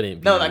 but it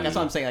wouldn't be. No, like that's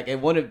what I'm saying. Like it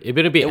wouldn't It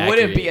wouldn't be It wouldn't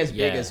accurate, be as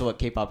big yeah. as what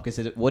K-pop because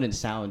it wouldn't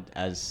sound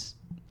as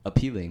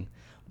appealing.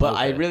 But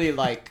I Okay. really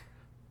like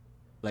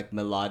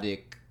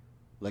melodic,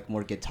 like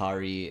more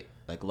guitar-y,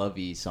 like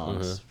lovey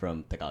songs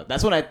from Tagalog.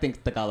 That's when I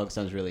think Tagalog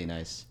sounds really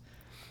nice.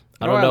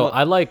 I don't know.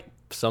 I like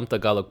some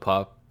Tagalog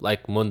pop,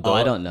 like Mundo. Oh,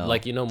 I don't know.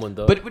 Like, you know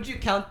Mundo? But would you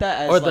count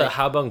that as or the like,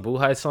 Habang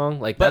Buhay song?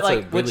 Like, but that's like,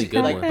 a would really you,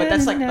 good like, one. but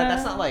that's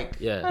not like,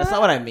 Yeah. that's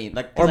not what I mean.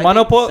 Like, 'cause Or I think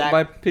Manopo Zach-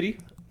 by Pity.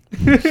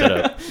 Shut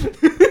up.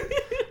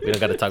 We don't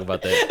got to talk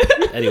about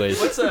that. Anyways.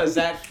 What's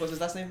Zach? What's his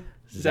last name?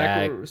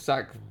 Zach.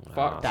 Zach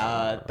Fox.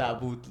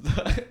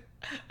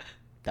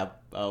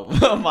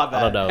 Oh, my bad. I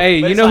don't know.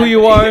 Hey, But you it's know who fine.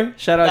 you are.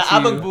 Shout The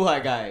out to Abang you.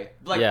 Buhay guy.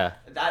 Like, Yeah.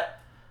 that,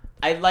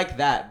 I like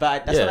that,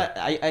 but that's Yeah. what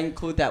I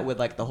include that with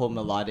like the whole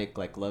melodic,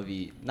 like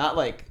lovey, not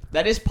like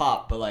that is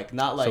pop, but like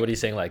not like. So what are you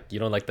saying? Like, you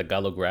don't like the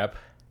Tagalog rap?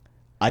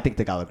 I think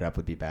the Tagalog rap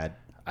would be bad.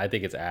 I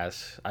think it's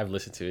ass. I've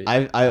listened to it.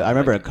 I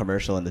remember a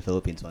commercial in the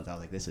Philippines once. I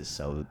was like, this is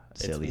so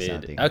It's silly mid.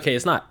 sounding. Okay,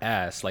 it's not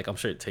ass. Like, I'm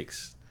sure it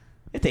takes.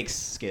 It takes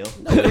skill.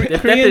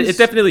 It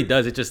definitely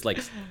does. It just like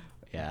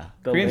Yeah.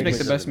 Koreans make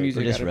the best We're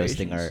music. just out of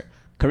roasting Asians. our.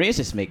 Koreans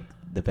just make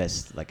the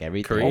best like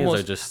everything. Koreans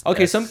Almost. are just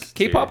Okay, S some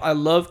K-pop. tier. I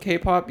love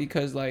K-pop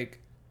because like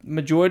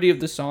majority of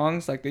the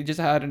songs, like they just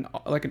had an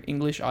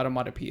English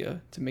automatopoeia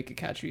to make it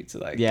catchy. To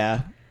like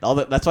Yeah.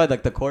 That's why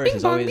like the chorus bing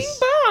is bong,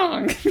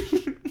 always. bing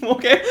bong.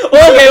 Okay,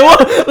 well,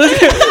 let's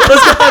get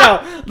that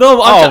out.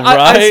 No,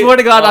 I right. swear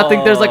to God, I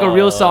think there's like a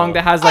real song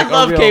that has like I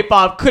love a real.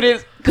 K-pop.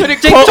 Couldn't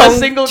Ching quote a chong,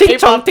 single ching K-pop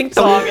chong, ting chong.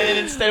 song, and then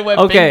instead went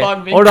Okay, bing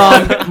bong bing hold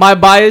bong. on. My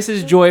bias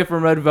is Joy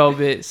from Red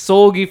Velvet,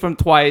 Solgi from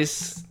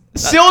Twice.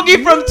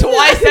 Seulgi from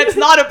Twice. That's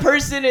not a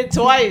person in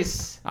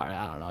Twice. All right,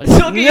 I don't know.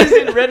 Seulgi is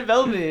in Red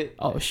Velvet.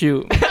 Oh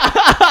shoot.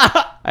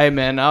 Hey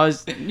man,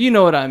 you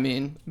know what I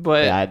mean,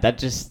 but Yeah,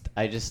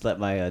 I just let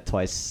my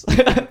Twice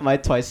my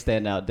Twice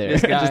stand out there.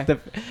 This guy. Just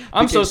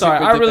I'm so became sorry.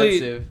 super I really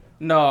defensive.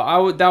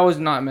 no. That was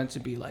not meant to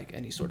be like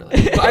any sort of.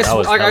 Like, but That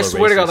was I hella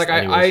swear to God, racist like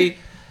anyways.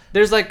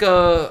 there's like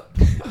a.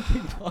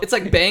 It's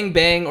like bang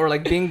bang or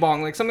like bing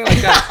bong, like something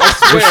like that.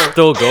 I You're swear.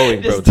 still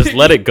going, bro. Just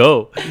let it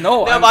go.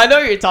 No, No, but I know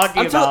what you're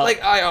talking I'm about.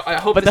 like I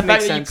hope but this the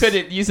fact makes that you sense.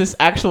 couldn't use this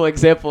actual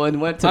example and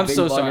went to I'm Bing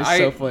so Bong sorry. is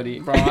so funny.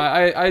 Bro,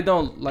 I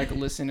don't like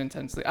listen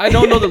intensely. I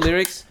don't know the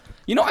lyrics.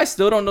 You know, I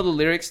still don't know the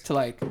lyrics to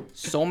like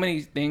so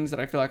many things that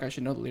I feel like I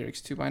should know the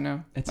lyrics to by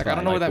now. It's like I don't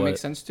fine. know what Like that what?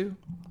 makes sense to.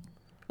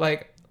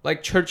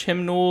 Like church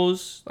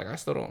hymnals. Like I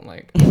still don't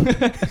like.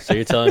 So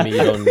you're telling me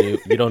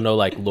you don't know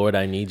like Lord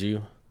I Need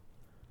You?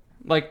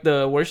 Like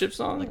the worship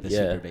song. Like the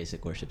Yeah. super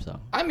basic worship song.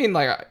 I mean,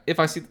 like if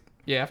I see,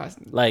 yeah, if I,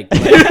 Like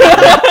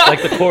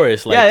the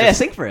chorus. Like, yeah, just,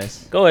 sing for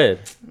us. Go ahead.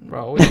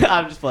 bro.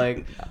 I'm just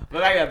playing. But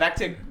yeah, back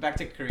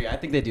to Korea. I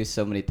think they do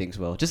so many things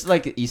well. Just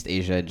like East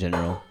Asia in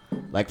general,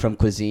 like from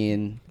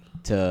cuisine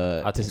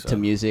to I think so. to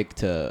music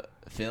to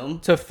film.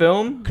 To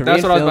film, Korean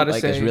that's what I was film, about to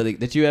like, say. Is really.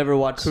 Did you ever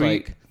watch Korea-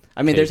 like?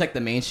 I mean, there's like the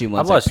mainstream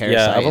ones. I've watched. Like Yeah,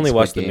 Parasite I've only and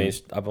watched Squid the Game.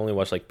 main. I've only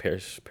watched like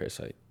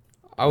Parasite.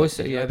 I would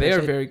say, Did you yeah, like they are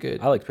Parasite? very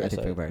good. I like I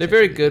think Parasite. They're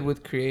very good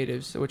with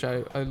creatives, which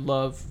I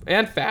love,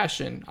 and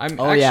fashion.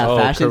 Oh, yeah. Oh,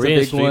 fashion's a Korean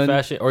big street one.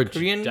 fashion or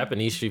Korean-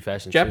 Japanese street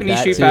fashion. Japanese too.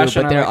 street Too,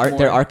 fashion, but I their like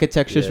their more.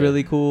 architecture's Yeah.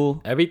 really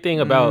cool.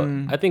 Everything about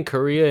I think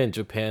Korea and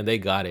Japan they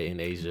got it in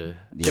Asia.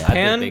 Yeah. I think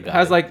Japan they got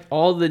has it. like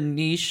all the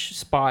niche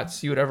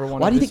spots you would ever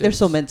want. Why do you think they're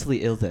so meant?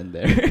 mentally ill then?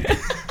 There.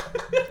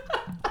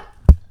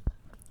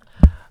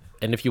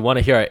 And if you want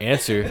to hear our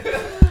answer,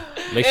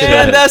 make sure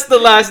And that's the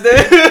last day.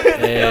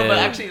 No, but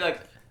actually, like,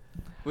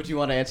 would you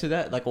want to answer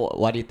that? Like,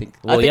 why do you think?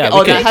 Well, I think yeah, oh,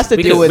 we that could- has to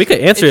we deal could- with. we could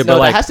answer it, but, no,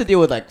 like- that has to deal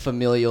with like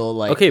familial,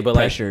 like, Okay, but,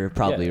 like, pressure,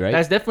 probably, yeah. right?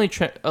 That's definitely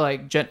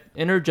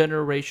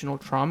intergenerational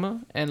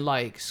trauma and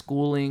like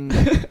schooling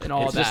and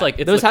all It's that. just, like,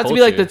 it's those the have to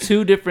be like the culture.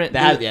 two different.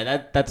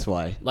 That's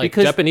why. like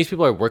because- Japanese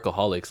people are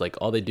workaholics. Like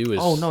all they do is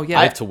Oh, no, yeah.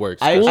 drive to work.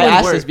 I School and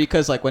asked work. this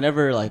because like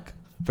whenever like,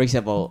 for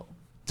example,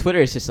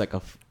 Twitter is just like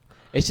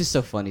it's just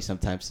so funny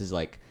sometimes. Is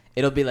like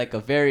it'll be like a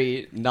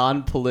very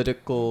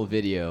non-political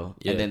video,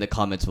 Yeah. and then the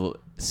comments will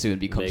soon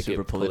become Make it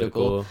super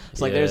political. political.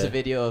 It's like there's a Yeah.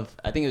 video of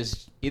I think it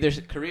was either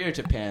Korea or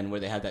Japan where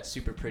they have that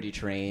super pretty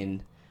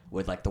train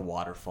with like the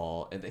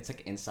waterfall, and it's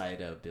like inside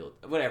a build,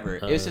 whatever.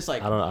 It was just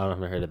like I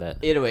haven't heard of that.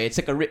 either way, it's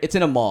like it's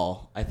in a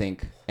mall, I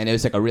think, and it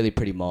was like a really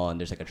pretty mall, and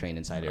there's like a train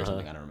inside it or Uh-huh.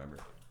 something. I don't remember.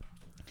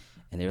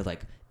 And they were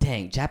like,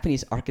 "Dang,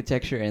 Japanese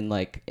architecture and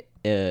like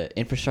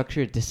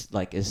infrastructure, this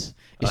like is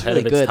Ahead really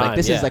of its good. time, Like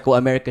this yeah. is like what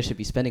America should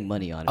be spending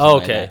money on." or Oh,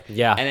 something like okay. that.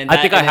 Yeah. And then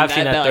I think I and have then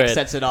seen that like thread.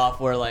 sets it off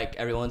where like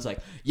everyone's like,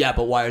 "Yeah,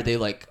 but why are they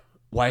like?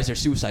 Why is their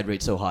suicide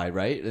rate so high,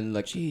 right?" And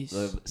like Jeez.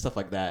 stuff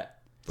like that.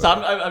 So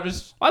I'm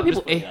just Why do just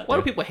people? putting it out Why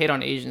do there. people hate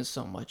on Asians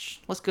so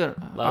much? Let's go.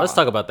 Let's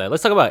talk about that.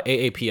 Let's talk about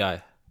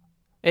AAPI.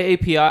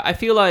 AAPI. I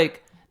feel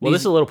like. Well,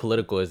 this is a little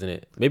political, isn't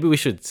it? Maybe we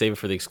should save it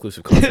for the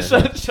exclusive content.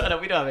 Shut up.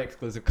 We don't have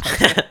exclusive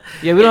content.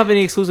 Yeah, we don't have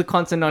any exclusive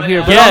content on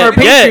here, but Yeah, on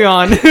our yeah.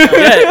 Patreon.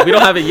 yeah, we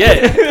don't have it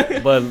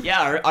yet. But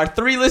Yeah, our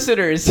 3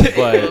 listeners.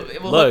 But,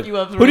 we'll look, hook you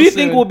up Who do real you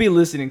think soon. will be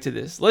listening to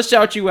this? Let's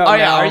shout you out Oh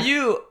yeah, now. are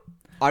you?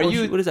 Oh,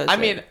 shoot, what does that I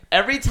say? mean,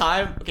 every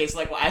time. Okay, so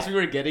like as we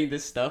were getting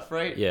this stuff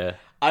right, yeah,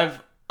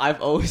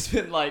 I've always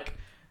been like,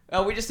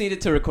 oh, we just needed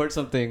to record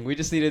something. We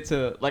just needed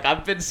to like.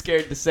 I've been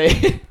scared to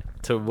say.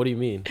 To what do you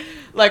mean?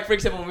 Like, for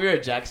example, when we were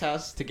at Jack's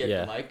house to get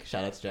Yeah. the mic,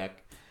 shout out to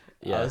Jack.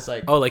 Yeah. I was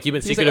like, oh, like you've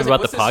been he's secretive like,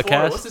 about the "What's this for?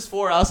 podcast? What's this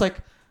for? I was like,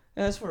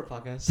 yeah, it's for a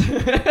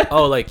podcast.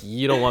 Oh, like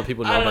you don't want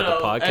people to know I don't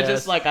about know. the podcast?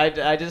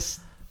 I just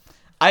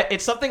like,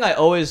 it's something I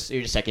always,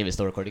 you're just checking if it's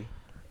still recording.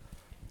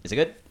 Is it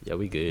good? Yeah,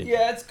 we good.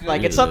 Yeah, it's good.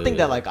 Like, it's something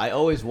that like I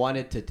always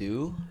wanted to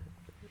do,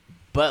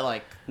 but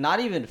like not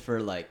even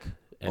for like,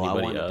 I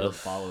Anybody want to build else?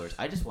 followers.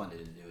 I just wanted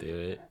to do Do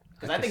it it.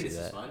 because I think this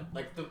is fun.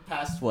 Like the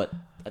past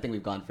I think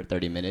we've gone for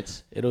 30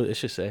 minutes. It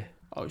should say.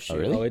 Oh shit. Oh,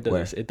 really? Oh, it doesn't.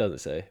 Where? It doesn't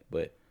say,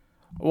 but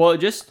Well,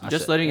 just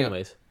said- letting you.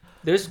 anyways.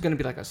 There's gonna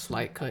be like a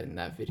slight cut in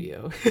that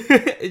video.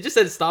 It just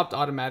said it stopped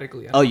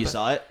automatically. Oh, you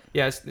saw it?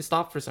 Yes, it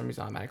stopped for some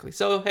reason automatically.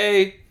 So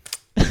hey,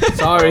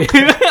 sorry.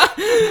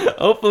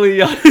 Hopefully,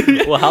 y'all.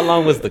 Well, how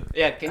long was the?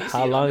 Yeah. Can you see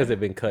How it long on has there? it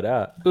been cut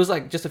out? It was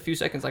like just a few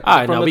seconds. Like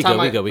Alright, from no, the we time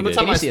good, we I- good, we from the good.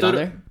 time Can you I see it on stood-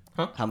 there?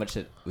 Huh? How much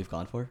we've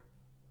gone for?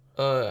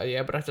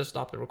 Yeah, but I just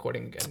stopped the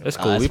recording again. That's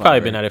Oh, cool. that's We've fine, probably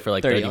bro. been at it for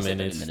like 30, 30 I'll say 30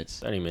 minutes. minutes.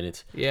 30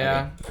 minutes.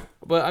 Yeah,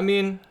 but I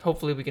mean,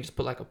 hopefully we can just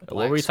put like a What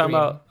black were we talking screen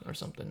about? or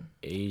something.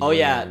 Oh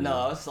yeah, Asian- no,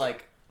 I was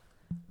like,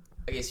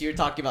 okay, so you're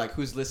talking about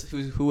like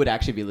who would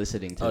actually be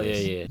listening to Oh,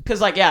 this? yeah.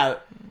 Because like yeah,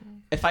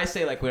 if I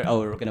say like we're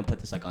gonna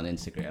put this like on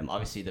Instagram,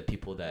 obviously the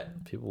people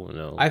that People will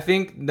know. I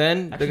think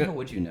then actually they're how gonna,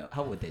 would you know?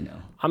 How would they know?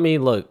 I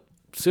mean, look.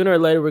 Sooner or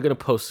later, we're gonna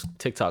post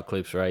TikTok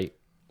clips, right?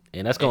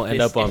 And that's gonna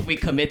end up on. If we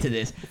commit to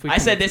this. we I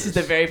said commit this to is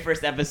the this. very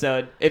first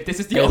episode. If this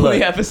is the Hey, only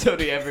look. episode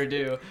we ever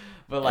do,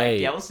 but like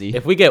Hey, yeah, we'll see.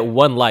 If we get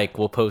 1 like,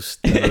 we'll post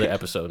another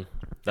episode.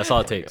 That's all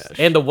it takes.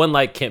 And the 1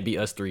 like can't be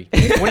us 3.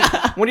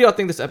 when do y'all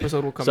think this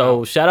episode will come So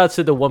out? shout out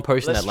to the one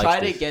person Let's that try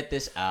likes to this. get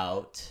this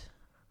out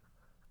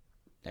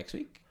next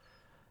week.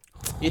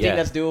 You Yeah. think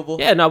that's doable?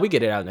 Yeah, no, we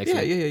get it out next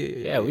Yeah, week.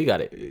 yeah. Yeah, we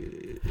got it.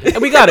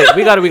 We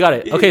got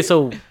it. Okay,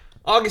 so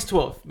August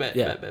 12th. Bet,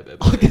 Yeah. bet.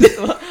 Oh,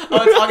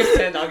 it's August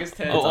 10th. August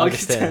 10th. Oh,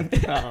 August August 10th.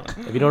 10th. I don't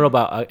know. if you don't know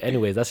about,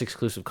 anyways, that's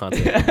exclusive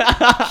content.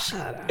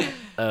 Shut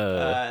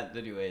up.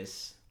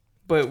 Anyways.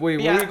 But wait,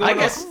 what Yeah, were we going I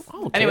guess. I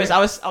don't Anyways, care.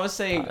 I was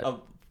saying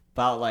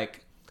about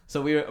like,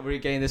 so we were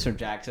getting this from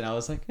Jackson. I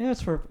was like, yeah,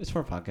 it's for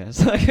a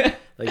podcast.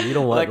 Like you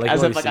don't want, like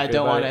as you if like I secret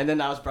don't about want it. And then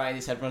I was buying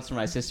these headphones for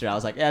my sister. I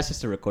was like, yeah, it's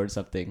just to record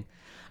something.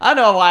 I don't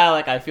know why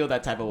like I feel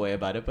that type of way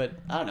about it, but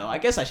I don't know. I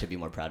guess I should be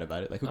more proud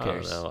about it. Like who I don't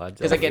cares? know. I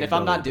Because again, if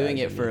I'm not don't doing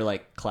really it for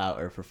like clout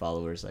or for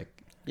followers, like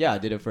yeah, I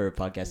did it for a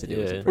podcast to do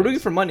Yeah. it. We're doing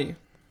it for money.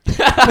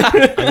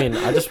 I mean,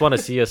 I just want to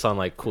see us on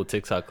like cool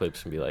TikTok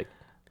clips and be like,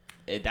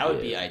 That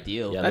would be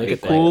ideal. Yeah, That'd look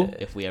be at cool.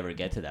 that. if we ever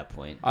get to that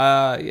point. Yeah,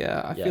 I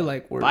Yeah. feel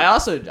like we're. But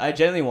I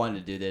genuinely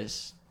wanted to do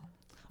this.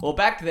 Well,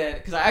 back then,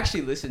 because I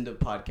actually listened to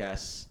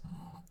podcasts,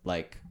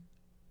 like,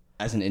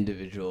 as an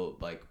individual,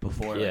 like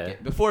before, Yeah.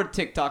 before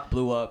TikTok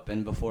blew up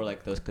and before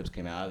like those clips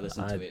came out. I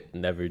listened to I it.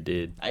 never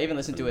did. I even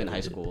listened to it in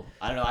high school.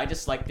 I don't know. I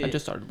just liked it. I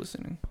just started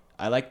listening.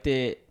 I liked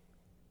it.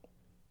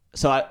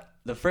 So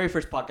the very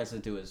first podcast I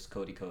listened to was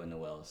Cody Co and the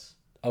Wells.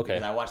 Okay.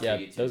 Because I watched yeah,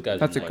 their YouTube. those guys.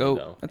 That's a are goat.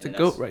 dope. That's a And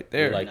goat right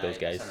there. We like And those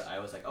guys. I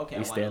was like, okay,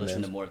 We I want to stand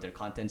listen them. to more of their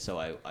content, so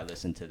I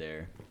listened to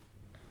their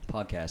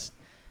podcast.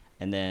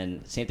 And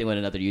then same thing with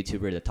another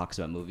YouTuber that talks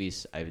about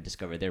movies. I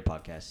discovered their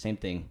podcast. Same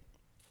thing.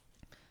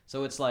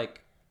 So it's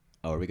like,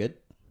 oh, are we good?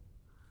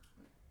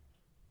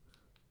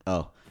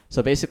 Oh,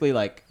 so basically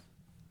like,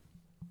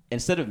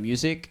 instead of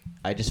music,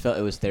 I just felt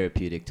it was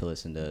therapeutic to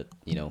listen to,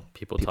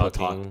 People talk.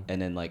 talking.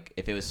 And then like,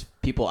 if it was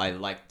people I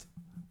liked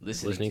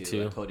listening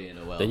to. Like Cody and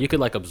Noel. Then you could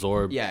like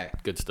absorb Yeah.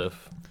 good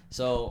stuff.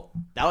 So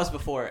that was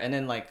before, and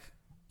then like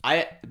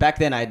back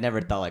then I'd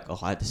never thought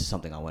like, this is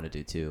something I want to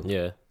do too.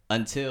 Yeah.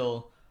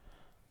 Until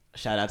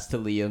shout outs to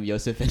Liam,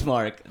 Yosef, and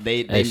Mark.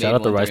 They Hey, shout made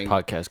out the one Rice during-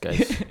 Podcast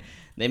guys.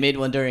 They made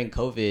one during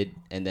COVID,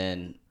 and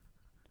then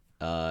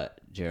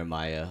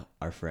Jeremiah,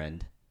 our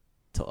friend,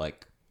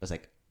 was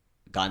like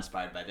got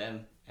inspired by them,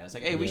 and I was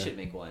like, hey, we Yeah. should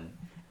make one.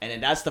 And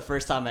then that's the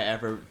first time I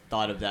ever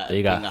thought of that.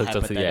 They got being a hooked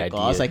up to the hypothetical.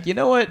 I idea. was like, you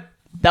know what?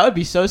 That would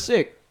be so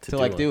sick to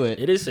like do one. it.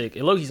 It is sick.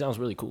 It low-key sounds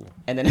really cool.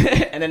 And then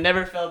and then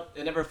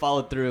never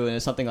followed through, and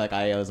it's something like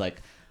I was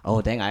like,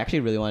 oh dang, I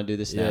actually really want to do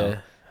this now. Yeah.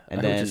 And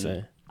I hear what you're then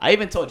saying. I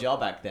even told y'all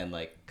back then,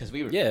 like, because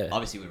we were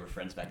obviously we were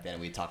friends back then,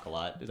 and we talk a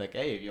lot. It was like,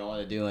 hey, if you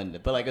want to do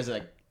it, but like it was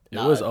like It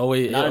always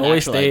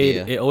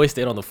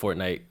stayed on the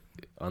Fortnite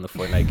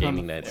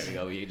gaming There nights. we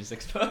go. We just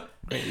exposed.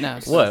 Great. Now,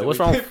 What? What's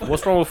wrong?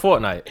 What's wrong with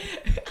Fortnite?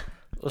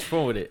 What's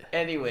wrong with it?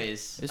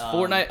 Anyways, is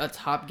Fortnite a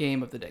top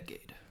game of the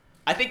decade?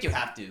 I think you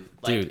have to,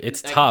 Dude,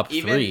 it's top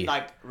even, three.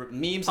 Like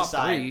memes Top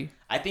aside, three?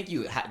 I think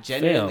you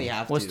genuinely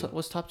have What's to.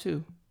 what's top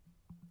two?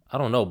 I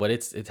don't know, but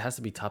it has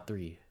to be top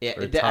 3. Yeah,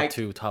 or top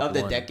 2, top of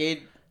 1. the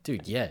decade.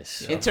 Dude,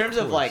 yes. In terms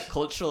of course. like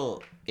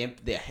cultural,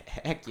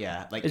 heck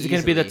yeah, like Is it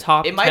gonna be the easily.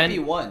 top It might 10? be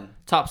one.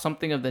 Top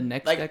something of the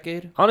next Like-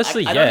 decade?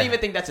 Honestly, I yeah. don't even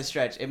think that's a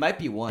stretch. It might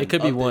be one. It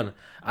could be of the- one.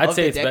 I'd of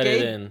say the it's better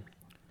decade? than.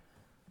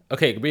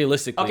 Okay,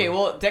 realistically. Okay,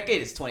 well,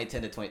 decade is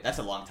 2010 to 20. That's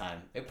a long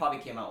time. It probably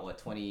came out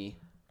 20.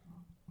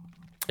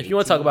 if you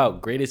want to talk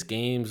about greatest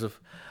games of,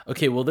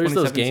 okay, well, there's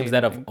those 2017, games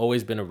that I have think.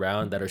 always been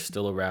around that are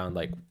still around,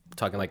 like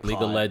talking like League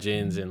of COD.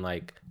 Legends and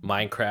like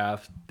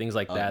Minecraft, things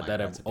like Oh, that Minecraft's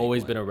have a big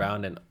always one. been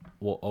around and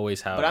will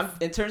always have. But I'm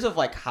in terms of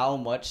like how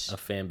much a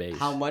fan base,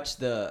 how much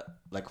the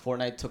like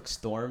Fortnite took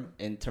storm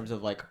in terms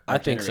of like our I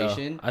think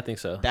generation. so. I think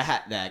so.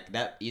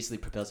 That easily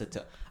propels it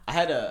to. I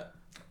had a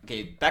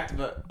back to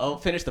the. I'll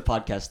finish the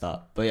podcast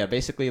thought, but yeah,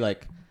 basically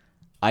like,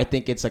 I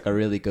think it's like a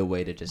really good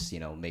way to just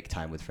make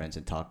time with friends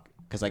and talk.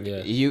 Because like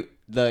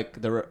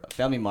the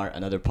Family Mart,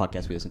 another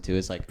podcast we listen to,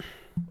 is like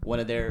one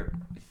of their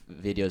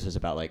videos was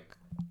about like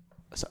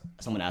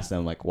someone asked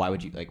them like, why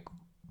would you like,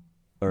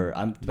 or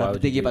I'm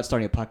thinking about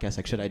starting a podcast,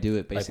 like should I do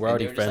it? Basically, like we're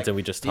already friends and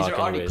we just talk. These are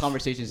already anyways.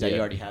 conversations that you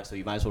already have, so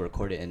you might as well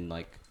record it and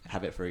like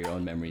have it for your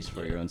own memories,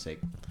 for your own sake.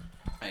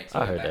 Alright, so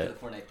I heard back that. to the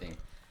Fortnite thing.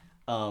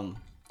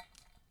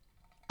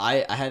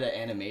 I had an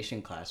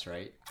animation class,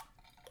 right?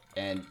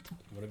 And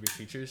one of your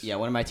teachers? Yeah,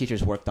 one of my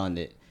teachers worked on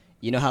it.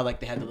 You know how like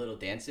they had the little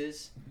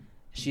dances?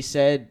 She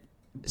said,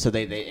 so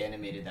they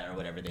animated that or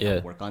whatever. They had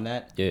to work on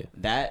that. Yeah.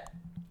 That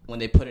when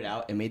they put it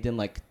out, it made them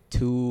like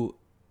 2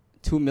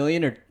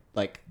 million or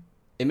like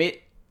it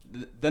made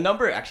the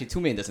number actually 2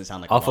 million doesn't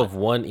sound like off a lot. of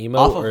one emote.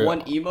 Off of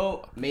one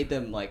emote made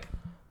them like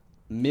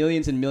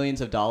millions and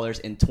millions of dollars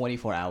in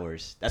 24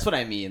 hours. That's what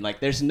I mean. Like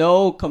there's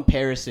no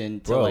comparison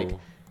to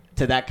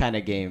to that kind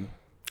of game.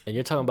 And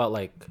you're talking about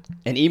like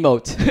an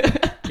emote.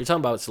 You're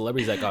talking about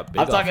celebrities that got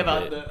big. I'm talking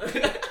about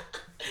the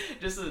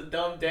just a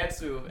dumb dance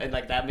move, and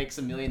like that makes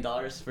 $1 million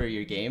for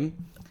your game.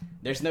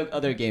 There's no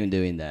other game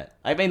doing that.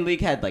 I mean,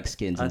 League had like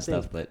skins and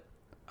stuff, but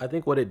I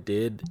think what it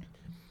did.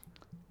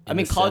 I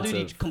mean, Call of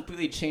Duty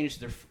completely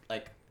changed their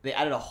like. They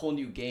added a whole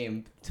new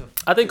game to.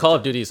 I think Call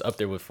of Duty is up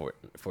there with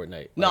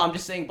Fortnite. No, I'm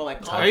just saying, but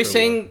like, are you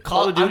saying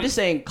Call of Duty? I'm just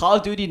saying Call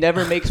of Duty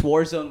never makes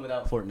Warzone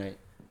without Fortnite.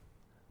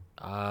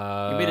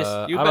 I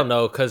don't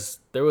know, because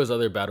there was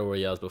other battle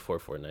royales before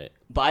Fortnite.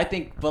 But I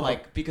think,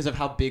 like, because of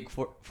how big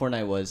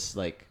Fortnite was,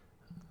 like,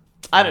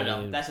 I don't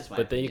know. That's just my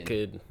opinion. But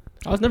then you could.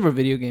 I was never a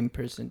video game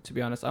person, to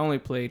be honest. I only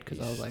played because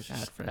I was like, I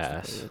had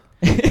friends to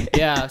play with.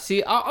 Yeah,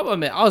 see, I'll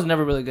admit, I was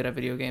never really good at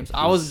video games.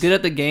 I was good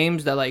at the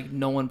games that, like,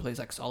 no one plays,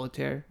 like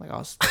Solitaire. Like, I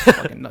was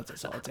fucking nuts at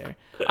Solitaire.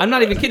 I'm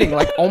not even kidding.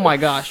 Like, oh my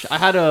gosh. I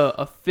had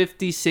a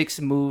 56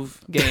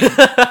 move game.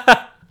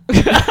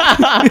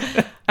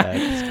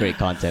 That's great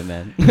content,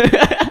 man.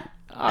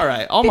 All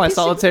right, all my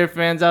Solitaire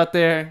fans out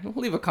there,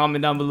 leave a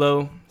comment down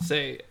below.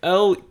 Say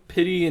L,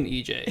 Pity, and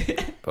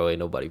EJ. Bro, ain't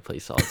nobody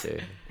plays Solitaire.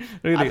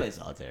 I play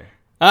Solitaire.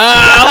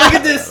 Look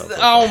at this.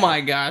 Oh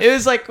my gosh. It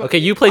was like okay,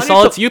 you play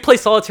Solitaire. You play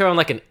Solitaire on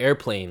like an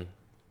airplane.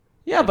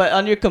 Yeah, but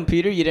on your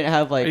computer you didn't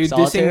have like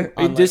Solitaire.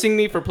 Are you dissing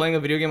me for playing a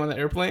video game on the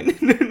airplane?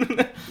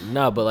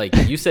 Nah, but like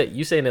you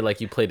saying it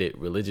like you played it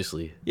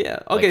religiously. Yeah.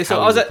 Okay. Like,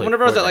 so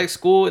whenever I was at like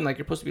school and like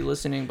you're supposed to be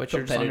listening, but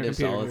you're just on your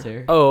computer.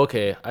 Solitaire. Oh,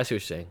 okay. I see what you're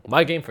saying.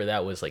 My game for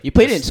that was like you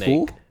played it in Snake.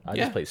 school. I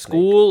just played Snake.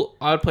 School.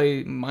 I would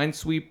play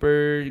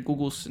Minesweeper,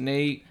 Google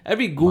Snake,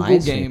 every Google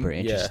game. Minesweeper,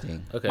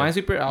 interesting. Yeah. Okay.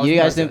 Minesweeper. You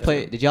guys didn't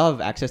play? Did y'all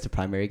have access to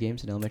primary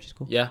games in elementary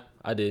school? Yeah,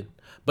 I did.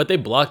 But they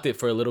blocked it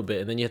for a little bit,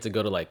 and then you had to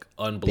go to like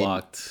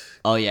unblocked.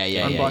 Oh yeah.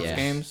 Unblocked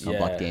games.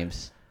 Unblocked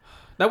games.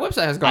 That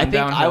website has gone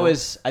down.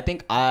 I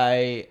think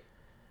I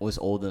was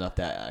old enough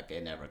that like,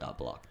 it never got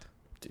blocked.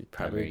 Dude,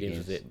 primary games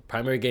was it.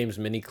 Primary games,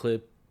 mini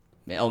clip.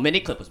 Mini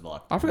clip was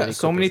blocked. I forgot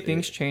so many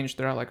things changed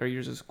throughout like our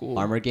years of school.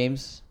 Armor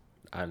games.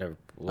 I never.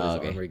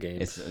 What is Armor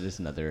games? It's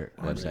another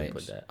website.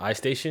 Put that.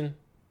 iStation.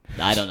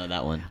 I don't know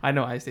that one. I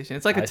know iStation.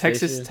 It's like a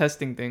Texas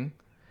testing thing.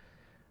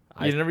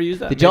 You never use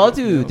that? Did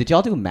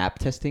y'all do map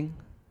testing?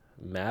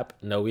 Map?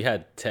 No, we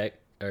had tech.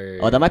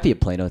 Oh, that might be a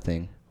Plano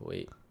thing.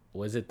 Wait,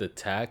 was it the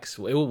tax?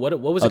 What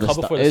was it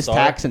called before the It was star?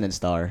 tax and then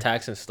star.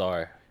 Tax and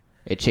star.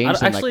 It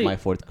changed in like my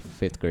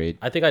 5th grade.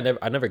 I think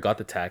I never got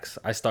the tax.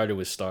 I started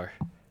with star.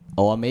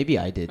 Oh, maybe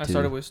I did too. I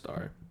started with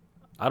star.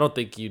 I don't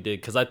think you did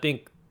because I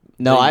think.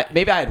 No,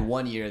 maybe I had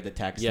 1 year of the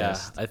tax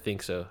test. Yeah, I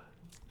think so.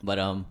 But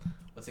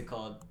what's it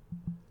called?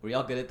 Were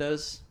y'all good at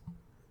those?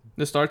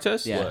 The star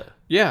test? Yeah. What?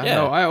 Yeah.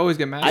 No, I always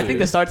get mad. I think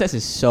the star test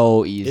is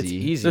so easy. It's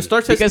easy. The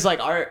star test because like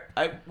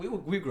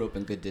we grew up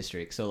in good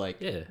districts, so like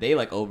Yeah. they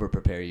like over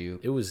prepare you.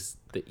 It was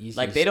the easiest.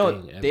 Like they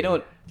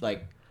don't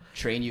like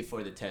train you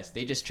for the test.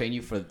 They just train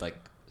you for like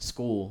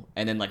school,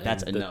 and then like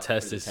that's enough. The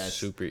test is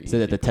super easy. So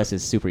that the test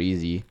is super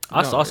easy.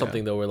 I saw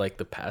something though where like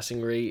the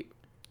passing rate.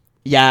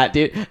 Yeah,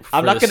 dude.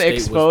 I'm not gonna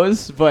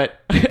expose,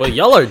 but but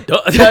y'all are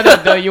done.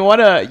 no. You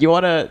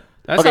wanna.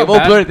 That's okay, not we'll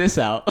bad. blur this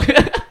out.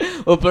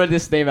 We'll blur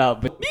this name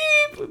out. But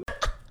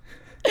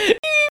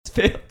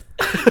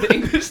the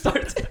English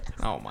starts.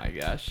 Oh my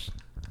gosh.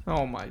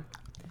 Oh my.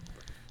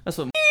 That's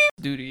what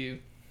do to you.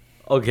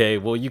 Okay,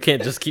 well you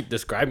can't just keep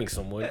describing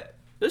someone.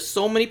 There's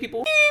so many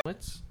people.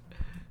 What?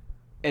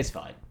 It's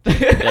fine.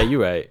 Yeah,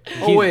 you're right.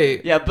 Oh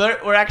wait. Yeah,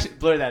 we're actually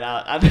blur that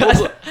out. I'm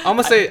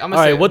gonna say. All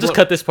right, we'll just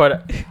cut this part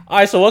out. All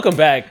right, so welcome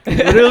back.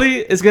 Literally,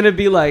 it's gonna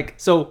be like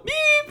so.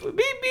 Beep beep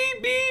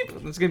beep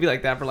beep. It's gonna be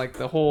like that for like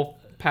the whole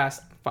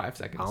past 5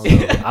 seconds.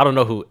 I don't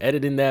know who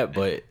edited that,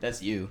 but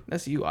that's you.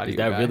 That's you, audio. Is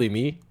that guy. really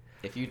me?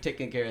 If you're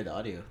taking care of the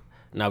audio.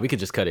 Nah, we could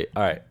just cut it.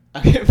 All right.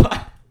 Okay,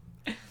 fine.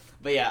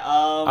 But yeah.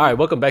 All right,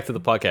 welcome back to the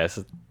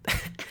podcast.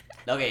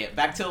 Okay,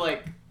 back to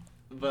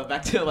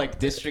like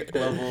district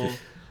level,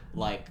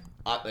 like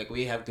like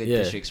we have good Yeah.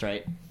 districts,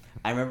 right?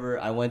 I remember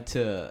I went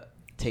to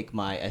take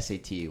my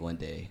SAT one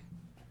day,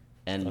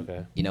 and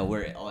Okay. you know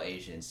we're all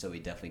Asians, so we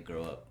definitely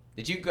grow up.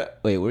 Did you go?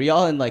 Wait, were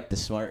y'all in like the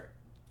smart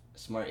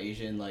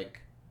Asian like?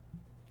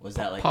 Was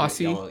that like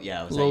Posse? y'all?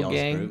 Yeah, was that Little y'all's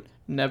gang? group?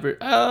 Never.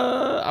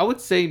 I would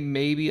say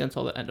maybe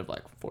until the end of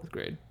like 4th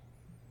grade.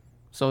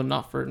 So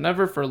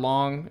never for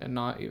long, and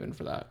not even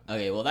for that.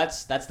 Okay, well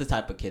that's the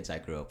type of kids I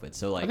grew up with.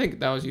 So like, I think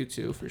that was you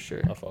too, for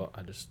sure. My fault.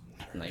 I just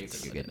no, you're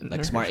good.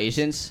 Like smart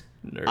Asians.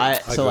 Nerds.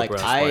 I grew so up like around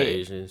smart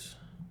Asians.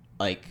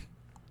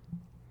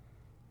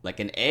 like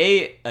an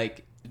A,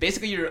 like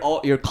basically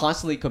you're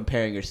constantly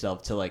comparing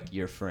yourself to like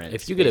your friends.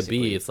 If you get basically.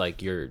 a B, it's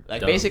like you're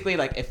like dumb. basically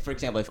like if for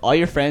example if all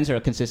your friends are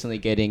consistently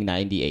getting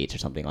 98 or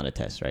something on a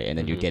test, right, and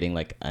then you're Mm-hmm. getting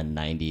like a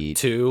 92.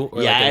 Two.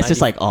 Or Yeah, like a it's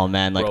just 90 like, oh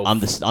man, like Bro, I'm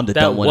the that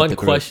dumb one of one the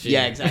group. question.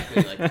 Yeah,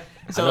 exactly. Like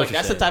so know like what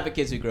that's you're the type of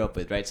kids we grew up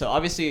with, right? So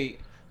obviously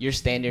your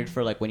standard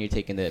for like when you're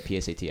taking the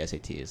PSAT,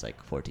 SAT is like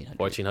 1400.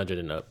 1400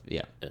 and up.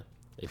 Yeah.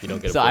 If you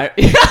don't get So a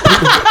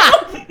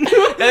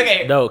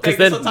okay. No, 'cause like,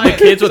 then this will the tie in.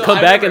 kids will come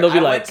I back and they'll be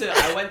I like-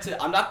 went to.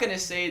 I'm not gonna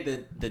say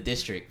the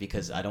district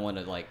because I don't want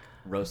to like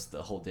roast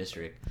the whole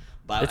district.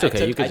 But It's I okay,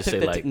 took- you can I just took say,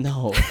 the like-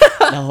 no,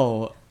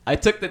 no. I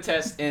took the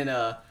test in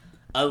a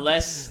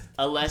less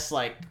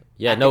like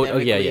Yeah, no, oh,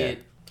 yeah,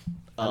 academically,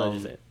 I know what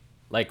you're saying.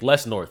 Like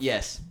less north.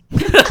 Yes.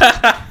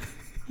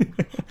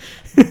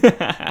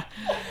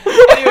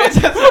 Anyways,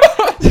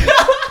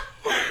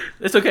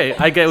 It's okay.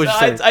 I get what so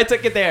you're saying. I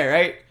took it there,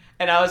 right?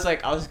 And I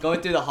was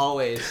going through the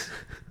hallways.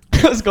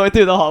 I was going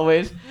through the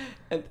hallways.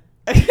 And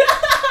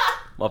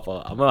My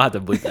fault. I'm gonna have to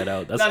bleep that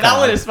out. That's no, kinda that one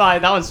hard. is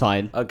fine. That one's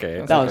fine.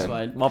 Okay. That one's okay.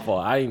 fine. My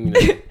fault. I didn't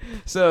even.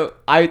 So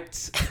I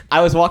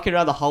was walking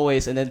around the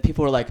hallways, and then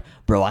people were like,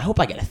 "Bro, I hope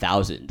I get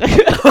 1,000."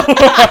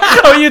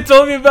 Oh, you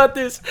told me about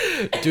this,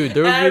 dude.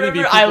 There would And I really be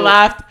remember people. I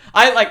laughed.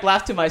 I like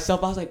laughed to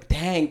myself. I was like,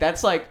 "Dang,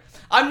 that's like."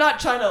 I'm not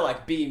trying to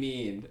like be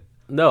mean.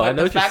 No, but I know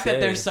the what you're fact that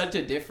saying. there's such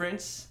a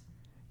difference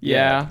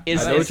Yeah.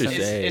 is I know what it's, you're it's,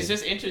 saying. it's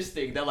just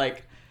interesting that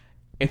like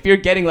if you're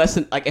getting less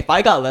than like if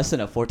I got less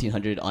than a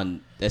 1400 on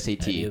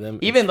SAT, Any of them,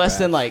 even it's less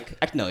than trash.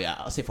 like no, yeah,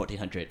 I'll say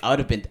 1400. I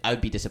would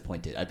be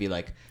disappointed. I'd be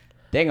like,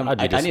 dang, I'd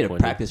be I need to disappointed.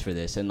 practice for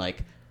this, and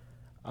like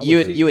I you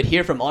would would, say- you would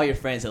hear from all your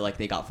friends that like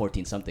they got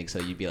 14 something, so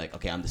you'd be like,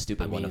 okay, I'm the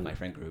stupid one of mean, my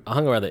friend group. I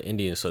hung around the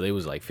Indians, so they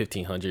was like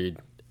 1500.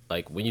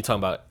 Like when you talking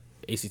about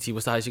ACT,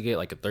 what's the highest you get?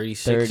 Like a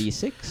 36.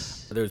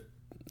 36. There's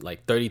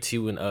like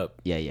 32 and up.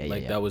 Yeah, yeah, yeah.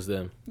 Like yeah. that was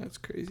them. That's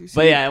crazy.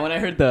 But yeah, when I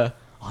heard the,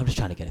 I'm just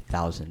trying to get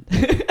 1,000.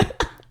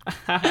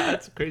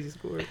 That's a crazy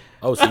score.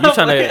 Oh, so you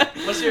trying to?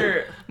 What's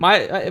your? My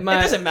It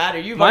doesn't matter.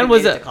 You mine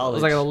was at at,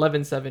 was like an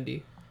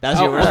 1170. That was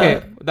your worst.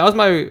 Okay, that was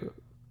my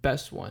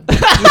best one.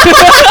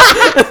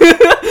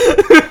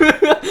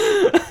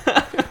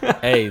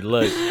 Hey,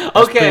 look. that's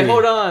Okay, pretty-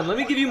 hold on. Let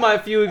me give you my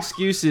few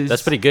excuses.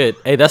 That's pretty good.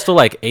 Hey, that's still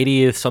like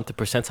 80th something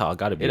percentile.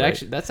 Got to be. It right?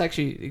 actually, that's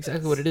actually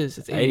exactly what it is.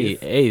 It's 80th,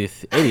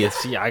 80th.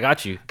 80th. Yeah, I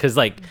got you. Cause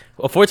like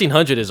a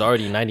 1400 is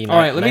already 99.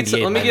 All right, let me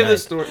 98, let me give 99.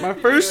 this story. My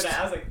first,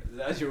 I was like,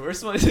 that was your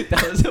worst one.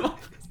 That was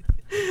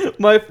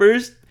my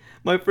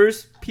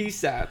first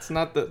PSATs,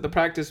 not the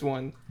practice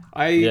one.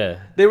 Yeah.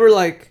 They were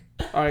like,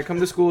 all right, come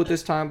to school at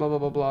this time, blah blah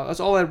blah blah. That's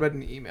all I read in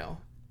the email.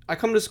 I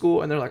come to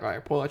school and they're like, all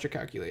right, pull out your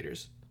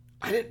calculators.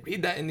 I didn't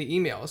read that in the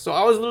email, so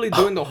I was literally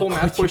doing the whole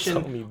math you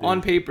told portion me, dude.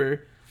 on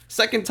paper.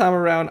 Second time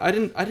around, I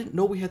didn't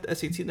know we had the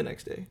SAT the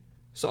next day,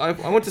 so I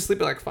went to sleep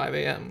at like 5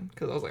 a.m.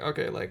 because I was like,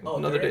 okay, like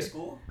another day.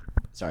 School?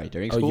 Sorry,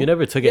 during Oh, school. you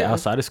never took it Yeah.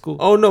 outside of school?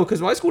 Oh no,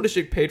 because my school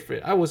district paid for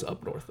it. I was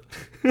up north.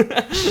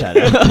 Shut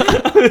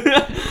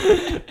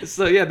up.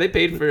 So yeah, they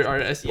paid for our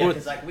SAT. Yeah,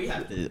 because like we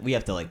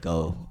have to like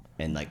go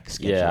and like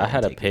schedule. Yeah, I and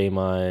had to take pay it.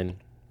 mine,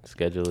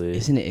 schedule it.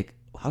 Isn't it?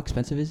 How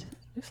expensive is it?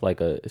 It's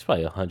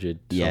probably 100.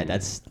 Yeah, something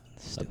that's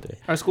up there.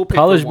 Our school paid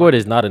College for Board one.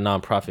 is not a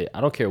non-profit. I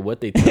don't care what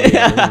they tell you.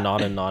 They're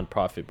not a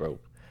non-profit, bro.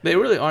 They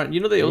really aren't. You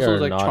know, they They also are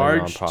like not a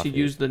charge to nonprofit.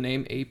 use the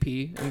name AP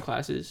in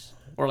classes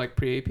or like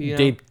pre-AP. You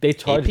know? They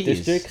charge APs.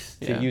 districts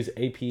Yeah. to use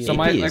AP. So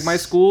my APs. like my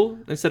school,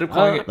 instead of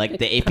calling it, like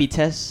the AP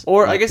tests.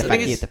 Or I like, guess- the I fact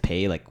think you it's- have to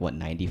pay like what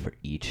 90 for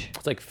each.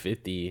 It's like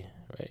 50,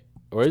 right?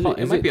 Or is Oh, it?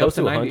 it Is might it be up close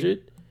to to 90.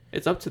 100?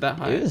 it's up to that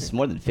high. It was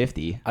more than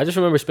 50. I just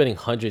remember spending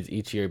hundreds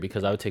each year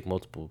because I would take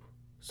multiple.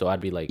 So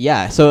I'd be like,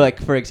 Yeah. So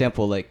like for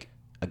example, like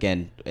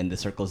again in the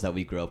circles that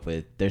we grew up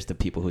with, there's the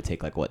people who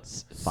take like what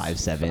 5,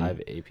 7.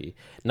 5 AP.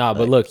 Nah,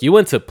 but Like, look, you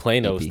went to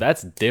Plano's. AP.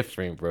 That's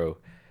different, bro.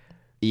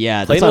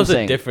 Yeah, that's what I'm Plano's a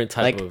saying. different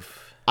type Like, of.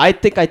 I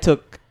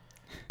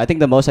think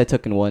the most I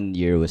took in 1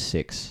 year was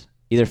 6,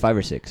 either 5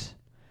 or 6.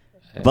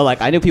 But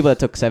like I knew people that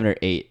took 7 or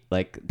 8.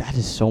 Like that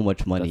is so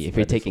much money That's- if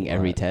you're that is a taking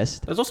every lot.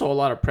 test. There's also a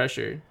lot of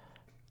pressure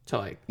to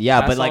like. Yeah,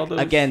 pass but all like those.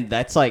 again,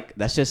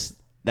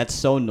 that's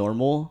so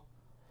normal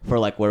for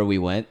like where we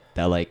went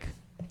that like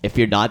if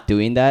you're not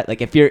doing that,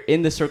 like if you're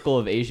in the circle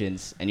of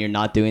Asians and you're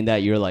not doing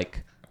that, you're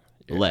like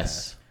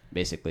less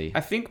basically.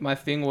 I think my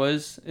thing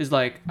is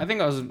like I think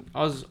I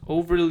was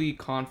overly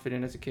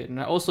confident as a kid, and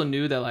I also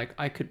knew that like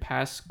I could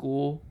pass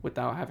school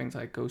without having to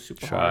like go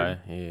super Try. hard.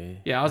 Yeah.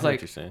 Yeah, I was know what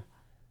like- you're saying.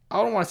 I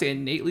don't want to say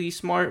innately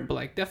smart, but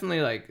like definitely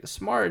like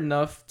smart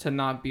enough to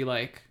not be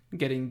like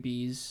getting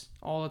B's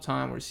all the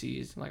time or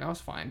C's. Like I was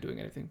fine doing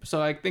anything.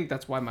 So I think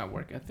that's why my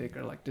work ethic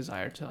or like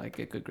desire to like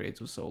get good grades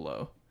was so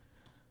low.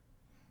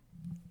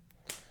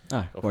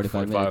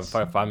 45 minutes.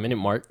 5-minute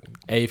mark.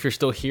 Hey, if you're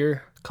still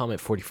here, comment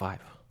 45.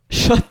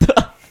 Shut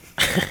up.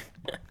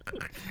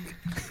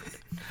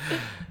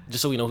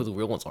 Just so we know who the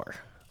real ones are.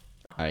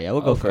 All right, yeah,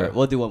 we'll go for it.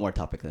 We'll do one more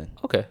topic then.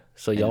 Okay.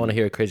 So y'all want to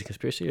hear a crazy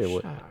conspiracy or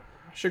what?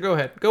 Sure, go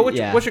ahead. Go. What's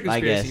your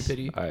conspiracy,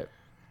 Pity? All right.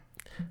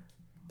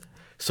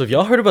 So have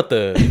y'all heard about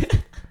those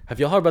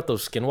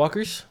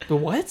skinwalkers? The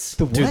what?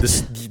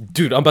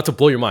 Dude, I'm about to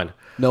blow your mind.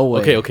 No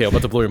way. Okay, I'm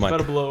about to blow your mind.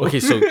 About to blow. Okay,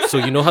 so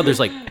you know how there's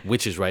like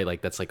witches, right?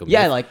 Like that's like a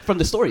Yeah, myth. like from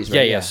the stories,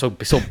 right? Yeah. So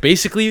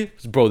basically,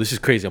 bro, this is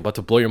crazy. I'm about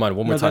to blow your mind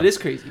one more time. That is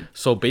crazy.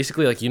 So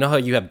basically, like you know how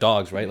you have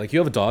dogs, right? Like you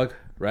have a dog,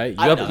 right? You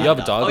I have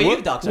a dog. Oh, you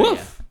have dogs, right?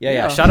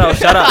 Yeah. Shout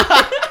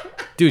out.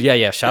 Dude,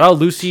 yeah. Shout out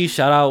Lucy.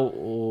 Shout out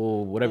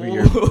whatever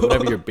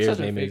your bear's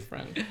name is.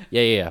 Friend.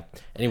 Yeah.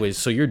 Anyways,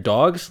 so your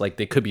dogs, like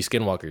they could be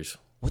skinwalkers.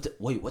 What's a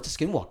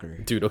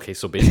skinwalker? Dude, okay,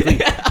 so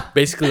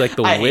basically like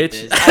the witch. I hate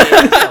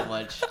this so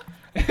much.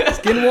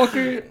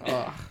 Skinwalker.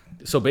 Ugh.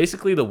 So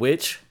basically the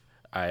witch.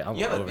 I'm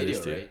You have a over this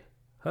video, too. right?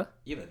 Huh?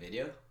 You have a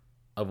video?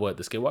 Of what?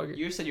 The skinwalker?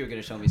 You said you were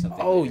gonna show me something.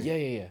 Oh later.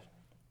 yeah.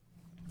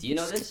 Do you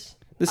know this?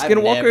 The I've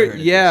never Skinwalker, heard of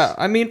yeah. this.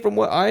 I mean, from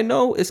what I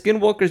know, a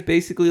Skinwalker is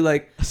basically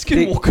like A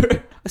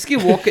skinwalker. A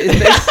Skinwalker is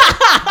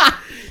basically.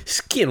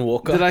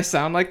 Skinwalker. Did I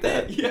sound like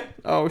that? Yeah.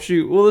 Oh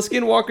shoot. Well, the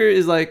Skinwalker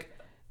is like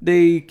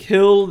they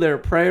kill their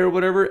prey or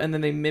whatever, and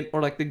then they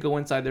go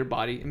inside their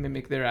body and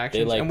mimic their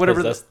actions like, and whatever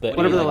possess the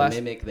whatever the last.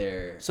 Mimic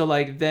their. So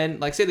like then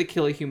like say they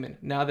kill a human.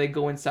 Now they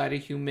go inside a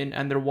human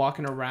and they're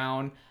walking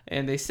around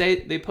and they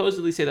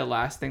supposedly say the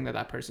last thing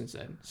that person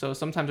said. So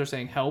sometimes they're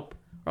saying help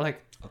or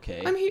like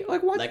Okay. I'm here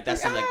like what? Like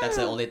that's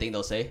the only thing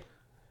they'll say.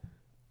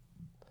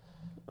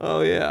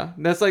 Oh yeah,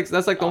 that's like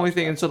the only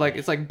thing, and so like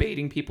it's like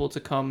baiting people to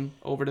come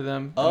over to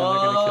them, and then they're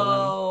gonna kill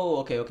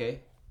Oh, okay.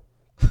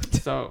 them.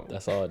 So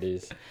That's all it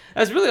is.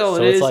 that's really all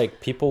So it is. it's like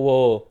people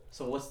will.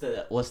 So what's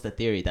the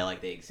theory that like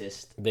they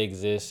exist? They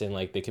exist and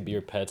like they could be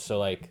your pets. So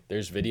like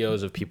there's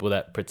videos of people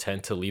that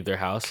pretend to leave their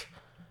house.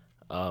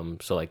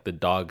 So like the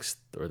dogs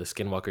or the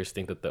skinwalkers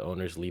think that the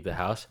owners leave the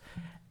house,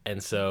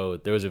 and so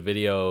there was a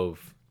video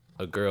of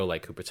a girl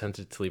like who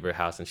pretended to leave her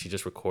house and she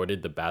just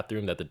recorded the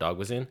bathroom that the dog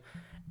was in,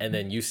 and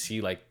then you see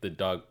like the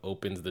dog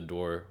opens the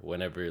door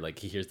whenever like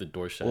he hears the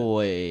door shut.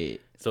 Wait.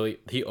 So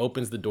he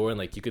opens the door and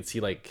like you could see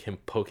like him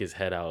poke his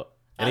head out,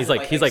 and As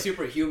he's like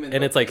superhuman,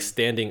 and it's like looking.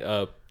 standing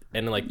up,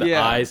 and like the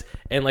Yeah. eyes,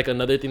 and like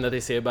another thing that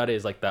they say about it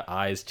is like the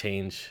eyes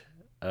change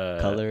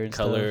Color and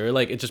stuff. or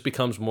like it just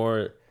becomes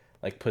more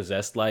like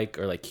possessed like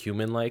or like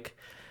human like,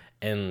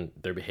 and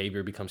their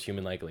behavior becomes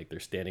human like they're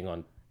standing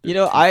on You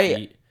know, 2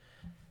 feet.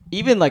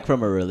 even like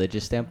from a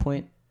religious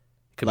standpoint,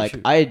 Could be like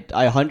true. I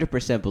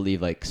 100%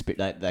 believe like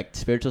like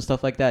spiritual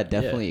stuff like that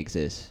definitely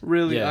exists.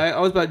 really, Yeah. I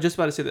was just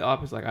about to say the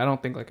opposite. Like I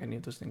don't think like any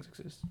of those things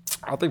exist.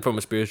 I don't think from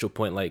a spiritual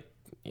point like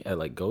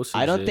like ghosts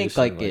I don't think exist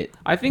like and, it.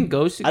 I think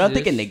ghosts. Exist, I don't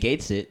think it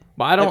negates it.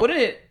 But I don't. Like, wouldn't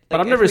it? but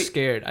like, I'm never if we-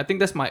 scared. I think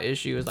that's my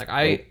issue. Is like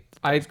I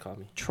caught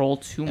me. troll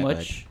too Yeah,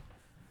 much.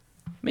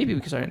 Maybe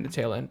because I'm in the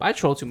tail end. But I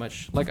troll too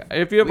much. Like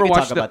if you We ever can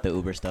watched talk about the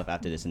Uber stuff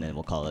after this, and then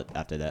we'll call it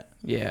after that.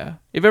 yeah,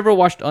 if you ever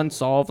watched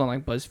Unsolved on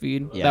like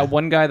BuzzFeed, Yeah. that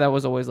one guy that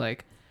was always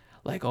like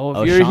oh if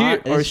Oh, you're Sean,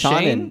 here or it's Sean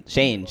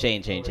Shane. and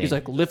Shane. He's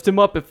like, lift him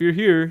up if you're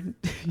here.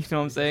 You know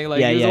what I'm saying?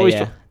 Like, Yeah, he was yeah, always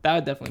yeah. that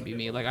would definitely be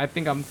me. Like, I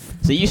think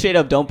so you straight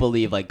up don't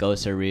believe like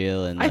ghosts are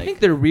real and I like. think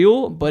they're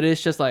real, but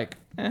it's just like,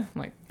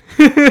 like.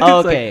 Oh, It's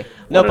okay. like,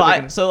 No, what but are they I,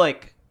 gonna- so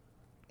like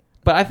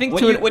but I think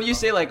when you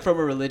say like from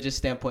a religious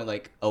standpoint,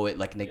 like oh it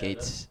like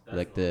negates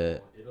like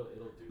the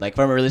like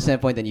from a religious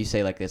standpoint, then you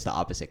say like it's the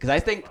opposite. Because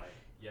I think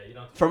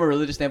from a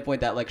religious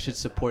standpoint that like should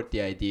support the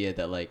idea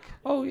that like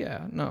oh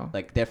yeah, no.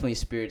 like definitely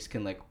spirits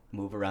can like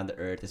move around the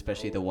earth,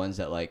 especially the ones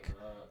that like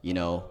you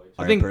know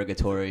I are think- in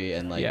purgatory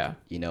and like Yeah.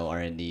 you know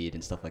are in need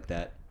and stuff like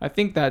that. I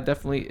think that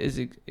definitely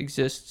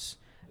exists.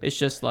 It's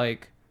just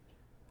like,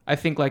 I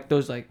think like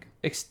those like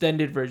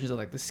extended versions of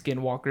like the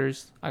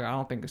skinwalkers. Like, I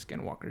don't think the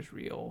skinwalker's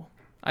real.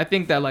 I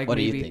think that like What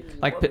do you maybe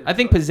think? like I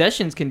think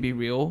possessions can be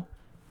real,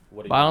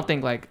 What do but you I don't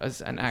think? think like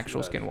as an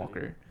actual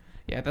skinwalker.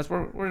 Yeah, that's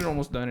where we're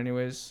almost done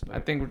anyways. I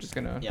think we're just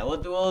gonna. Yeah,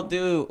 we'll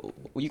do.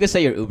 You can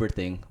say your Uber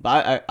thing,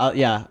 but I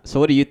yeah. So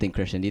what do you think,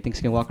 Christian? Do you think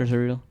skinwalkers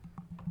are real?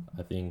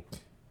 I think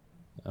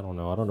I don't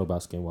know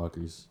about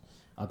skinwalkers.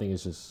 I think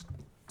it's just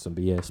some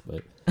BS,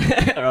 but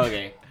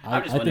Okay,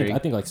 I'm just wondering. I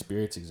think like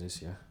spirits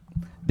exist. Yeah.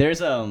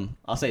 There's I'll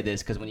say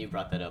this because when you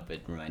brought that up,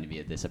 it reminded me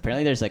of this.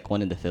 Apparently, there's like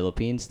one in the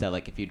Philippines that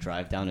like if you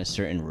drive down a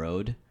certain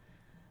road,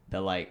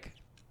 that like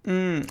I think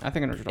I know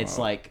what you're talking it's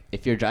about. like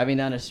if you're driving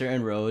down a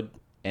certain road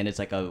and it's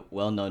like a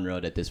well-known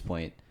road at this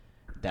point,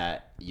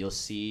 that you'll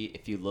see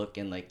if you look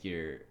in like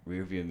your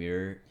rearview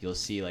mirror, you'll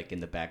see like in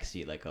the back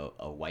seat like a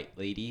white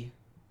lady,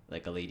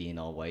 like a lady in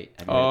all white.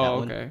 Have you heard that Oh,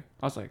 one? okay.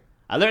 I was like,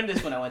 I learned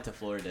this when I went to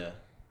Florida,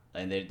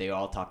 and they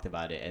all talked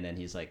about it. And then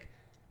he's like,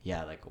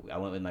 "Yeah, like I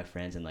went with my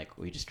friends, and like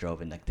we just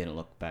drove and like didn't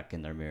look back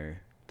in our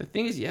mirror." the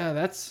thing is, yeah,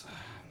 that's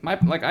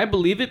I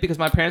believe it because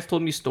my parents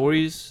told me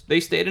stories. They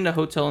stayed in a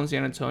hotel in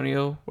San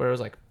Antonio where it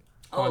was like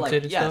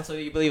haunted and stuff. So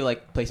you believe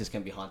like places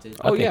can be haunted?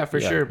 Oh yeah, for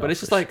sure. But it's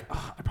just like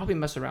I probably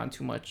mess around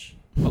too much.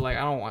 But like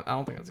I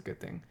don't think that's a good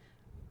thing.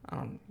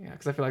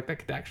 Because I feel like that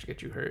could actually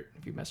get you hurt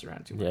if you mess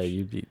around too much. Yeah,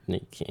 you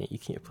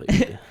can't play.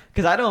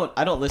 Because I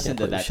don't listen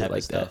to that type like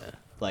of stuff.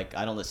 Like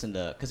I don't listen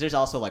to because there's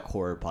also like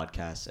horror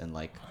podcasts and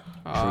like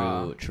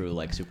true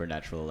like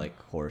supernatural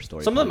like horror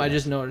stories. Some of them I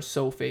just know are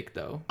so fake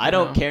though. I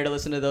don't care to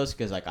listen to those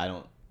because like I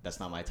don't. That's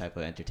not my type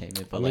of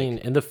entertainment. But I mean,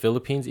 in the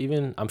Philippines,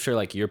 even I'm sure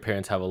like your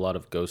parents have a lot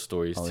of ghost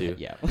stories too.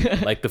 Yeah.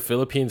 Like the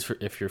Philippines,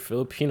 if you're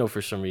Filipino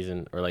for some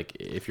reason, or like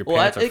if your Well,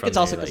 I parents are think from it's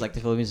also there, because like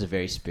the Philippines is a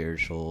very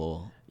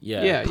spiritual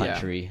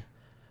country.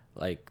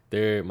 Like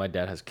my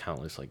dad has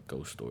countless like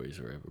ghost stories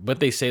or whatever.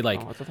 But they say like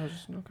I thought that was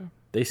just, okay.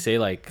 They say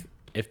like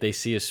if they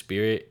see a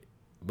spirit,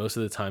 most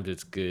of the times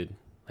it's good.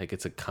 Like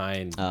it's a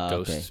kind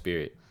ghost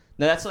spirit.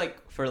 No, that's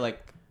like for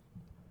like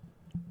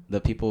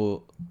the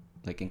people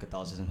like in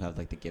Catholicism who have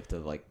like the gift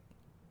of like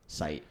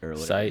sight or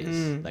whatever. Sight.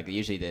 Like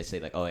usually they say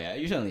like, oh yeah, I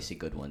usually only see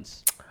good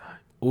ones.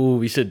 Ooh,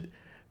 we should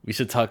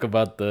talk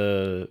about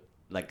the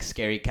like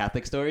scary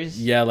Catholic stories.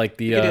 Yeah, like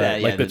the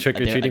the trick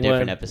or treating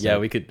one. Episode. Yeah,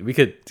 we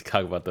could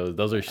talk about those.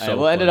 Those are so. Right,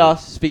 we'll end it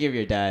off. Speaking of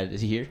your dad,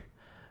 is he here?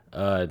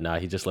 Nah,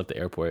 he just left the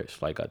airport. His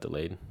flight got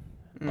delayed.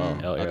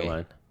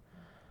 Airline.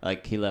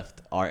 Like he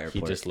left our airport.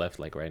 He just left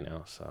like right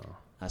now, so.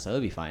 So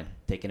it'll be fine.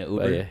 Taking an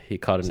Uber. But yeah, he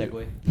caught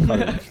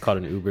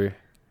an Uber.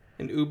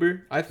 An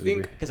Uber, I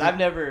think, because I've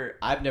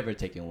never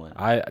taken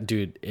one.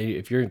 Dude,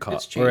 if you're in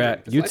college or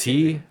at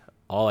UT,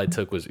 all I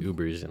took was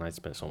Ubers, and I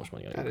spent so much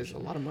money on Ubers. That is a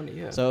lot of money,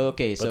 yeah. So but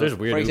there's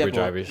weird for example, Uber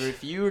drivers.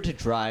 If you were to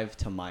drive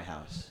to my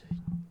house,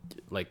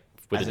 like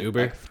with an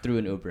Uber, like through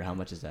an Uber, how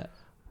much is that?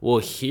 Well,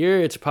 here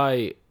it's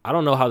probably I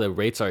don't know how the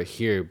rates are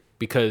here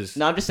because.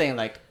 No, I'm just saying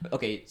like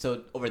okay,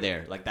 so over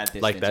there, like that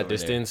distance. Like that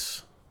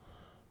distance,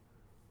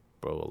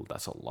 bro,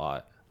 that's a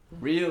lot.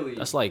 Really?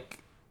 That's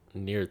like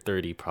near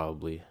 30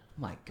 probably.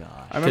 My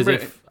gosh. I remember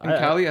in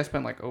Cali, I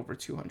spent like over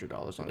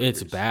 $200 on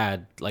It's Ubers.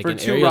 bad. Like For in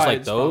areas rides,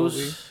 like those.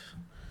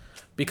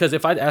 probably. Because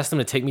if I'd asked them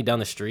to take me down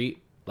the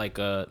street, like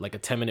a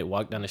 10-minute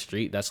walk down the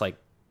street, that's like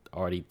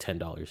already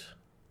 $10.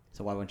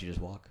 So why wouldn't you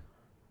just walk?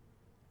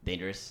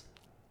 Dangerous?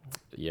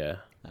 Yeah.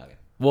 Okay.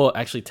 Well,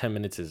 actually 10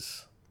 minutes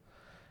is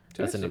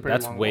that's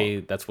way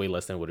walk. That's way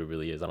less than what it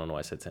really is. I don't know why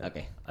I said 10.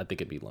 Okay. I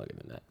think it'd be longer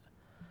than that.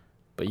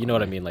 But you know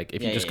what I mean? Like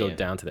if you just go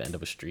down to the end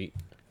of a street.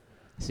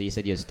 So you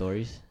said you had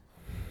stories?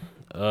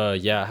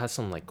 Yeah, I had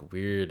some like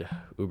weird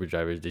Uber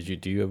drivers. Do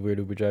you have weird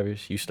Uber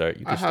drivers? You start.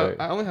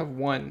 I only have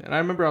one, and I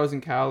remember I was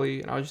in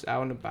Cali and I was just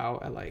out and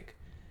about at like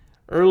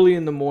early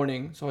in the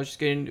morning. So I was just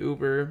getting an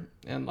Uber,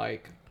 and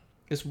like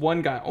this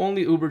one guy,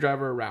 only Uber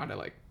driver around at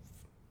like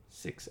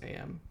 6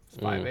 a.m.,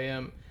 5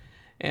 a.m.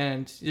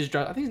 And he just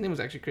drive. I think his name was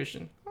actually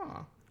Christian.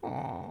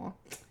 Aww.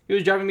 He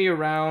was driving me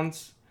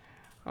around.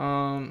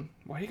 Why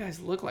do you guys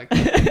look like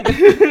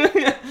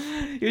that?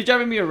 He was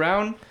driving me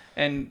around,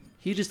 and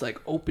he just like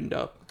opened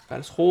up about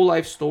his whole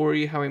life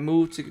story, how he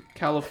moved to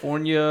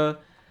California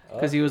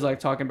because he was like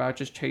talking about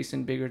just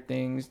chasing bigger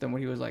things than what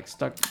he was like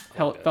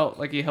felt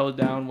like he held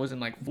down was in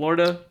like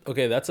Florida.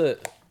 Okay, it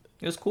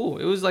was cool.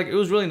 It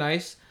was really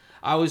nice.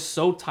 I was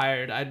so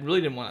tired. I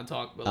really didn't want to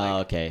talk, but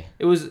like, okay.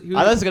 He was I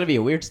thought it was gonna be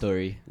a weird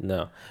story.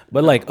 No,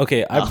 but like,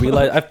 okay, I've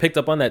realized I've picked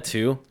up on that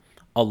too.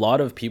 A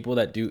lot of people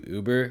that do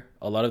Uber,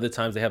 a lot of the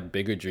times they have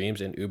bigger dreams,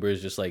 and Uber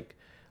is just like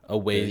a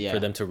way for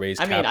them to raise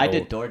capital. I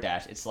did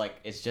DoorDash.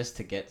 It's just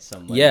to get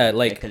some money. Yeah,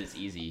 like because it's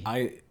easy.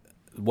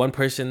 One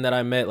person that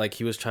I met, like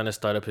he was trying to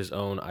start up his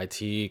own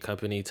IT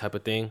company type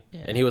of thing,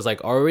 and he was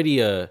like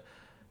already a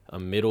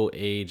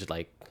middle-aged,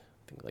 like I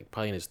think like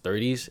probably in his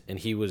 30s, and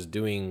he was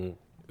doing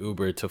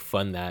Uber to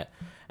fund that.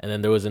 And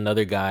then there was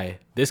another guy.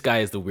 This guy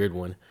is the weird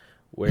one,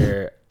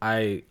 where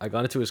I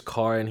got into his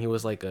car and he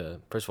was like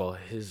first of all,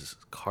 his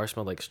car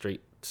smelled like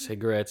straight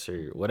cigarettes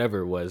or whatever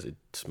it was. It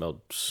smelled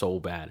so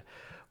bad.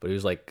 But he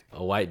was like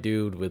a white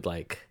dude with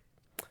like,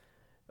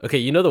 okay,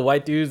 you know the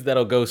white dudes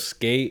that'll go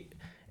skate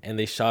and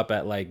they shop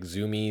at like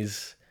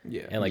Zoomies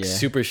and like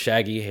super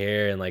shaggy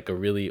hair and like a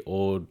really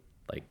old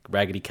like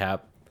raggedy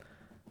cap,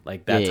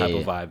 like that type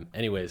of vibe.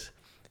 Anyways,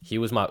 he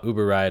was my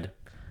Uber ride.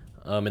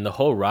 And the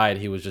whole ride,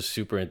 he was just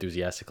super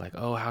enthusiastic. Like,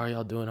 oh, how are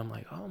y'all doing? I'm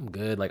like, oh, I'm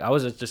good. Like, I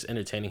was just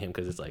entertaining him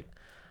because it's like,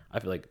 I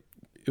feel like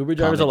Uber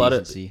drivers a lot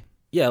of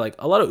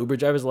Uber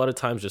drivers a lot of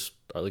times just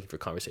are looking for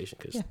conversation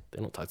because they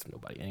don't talk to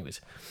nobody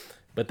anyways.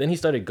 But then he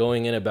started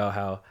going in about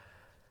how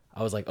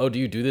I was like, oh, do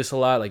you do this a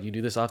lot? Like, you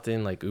do this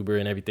often, like Uber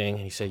and everything?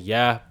 And he said,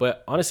 yeah,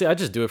 but honestly, I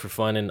just do it for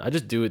fun and I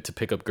just do it to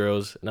pick up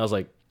girls. And I was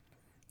like,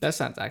 that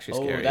sounds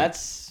actually scary. I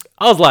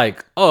was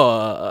like,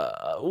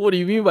 what do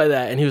you mean by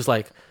that? And he was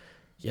like,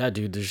 yeah,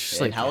 dude, there's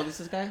just like. How old is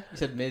this guy? You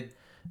said mid.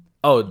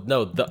 Oh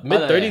no, the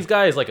mid-30s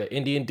guy is like an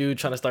Indian dude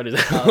trying to start his.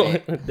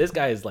 This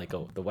guy is like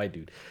the white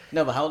dude.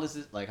 No, but how old is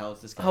this? Like, how old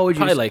is this guy? How would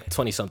you? Probably like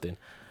 20 something.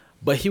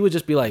 But he would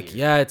just be like,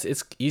 yeah, it's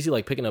easy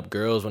like picking up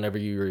girls whenever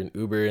you're in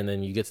Uber and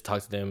then you get to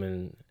talk to them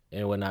and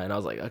and whatnot. And I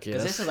was like, okay,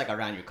 because this is like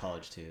around your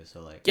college too.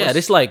 So like, yeah,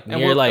 this like And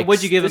near like.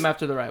 what'd you give this, him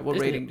after the ride? What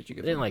rating did you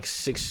give him? Like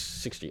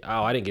 660.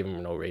 Oh, I didn't give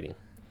him no rating.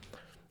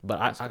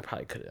 But I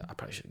probably could. I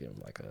probably should give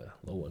him like a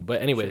low one.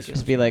 But anyways,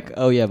 just be like,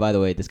 oh yeah, by the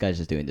way, this guy's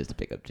just doing this to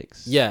pick up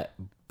chicks. Yeah,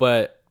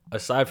 but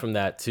aside from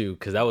that too,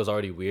 because that was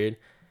already weird.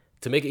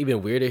 To make it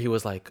even weirder, he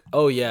was like,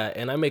 "Oh yeah,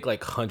 and I make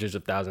like hundreds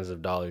of thousands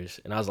of dollars,"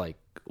 and I was like,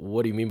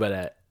 "What do you mean by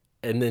that?"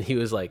 And then he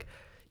was like,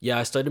 "Yeah,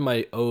 I started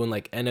my own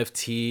like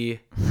NFT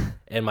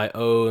and my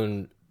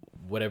own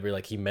whatever."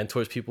 Like he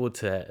mentors people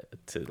to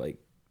like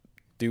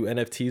do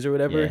NFTs or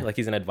whatever. Yeah. Like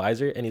he's an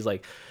advisor, and he's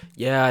like,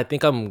 "Yeah, I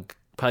think I'm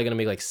probably gonna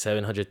make like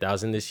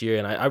 700,000 this year,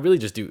 and I really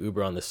just do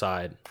Uber on the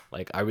side.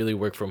 Like I really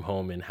work from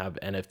home and have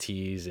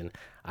NFTs, and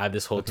I have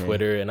this whole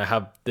Twitter, and I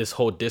have this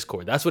whole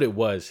Discord." That's what it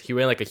was. He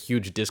ran like a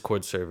huge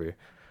Discord server,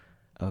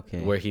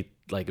 where he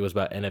like it was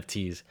about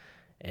NFTs,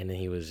 and then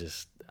he was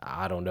just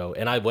I don't know.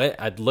 And I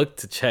looked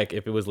to check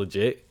if it was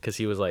legit because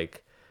he was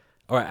like,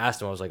 or I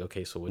asked him, I was like,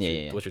 okay, so what's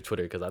your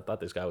Twitter? Because I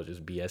thought this guy was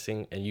just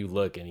BSing, and you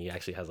look, and he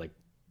actually has like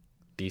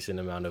decent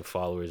amount of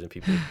followers and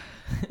people,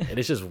 and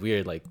it's just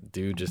weird. Like,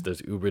 dude just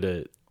does Uber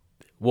to.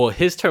 Well,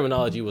 his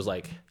terminology was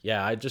like,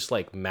 yeah, I just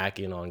like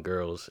macking on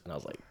girls, and I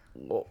was like,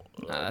 whoa,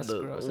 that's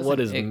gross. What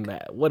is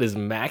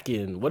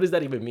macking? What does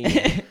that even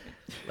mean?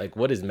 Like,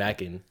 what is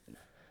macking?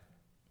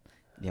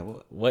 Yeah,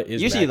 well, what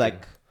is usually macking?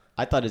 like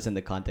I thought it's in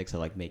the context of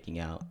like making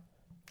out.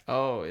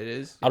 Oh, it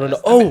is. I don't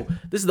know.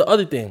 This is the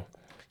other thing.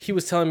 He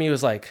was telling me, he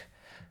was like,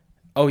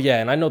 oh yeah,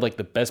 and I know like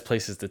the best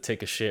places to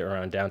take a shit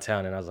around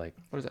downtown, and I was like,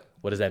 What is that?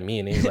 what does that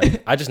mean? And he's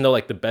like, I just know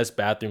like the best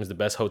bathrooms, the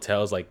best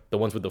hotels, like the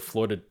ones with the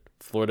Florida,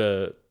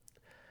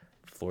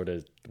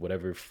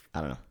 whatever.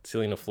 I don't know.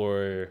 Ceiling to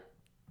floor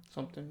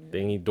Something.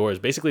 they need doors.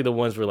 Basically the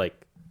ones where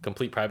like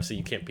complete privacy,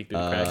 you can't peek through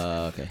the cracks.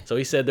 Okay. So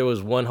he said there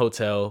was one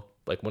hotel,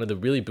 like one of the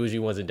really bougie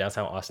ones in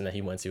downtown Austin that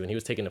he went to, and he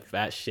was taking a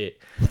fat shit.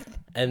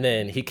 And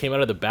then he came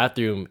out of the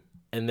bathroom,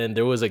 and then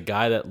there was a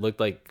guy that looked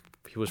like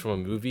he was from a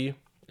movie,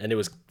 and it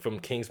was from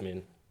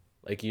Kingsman.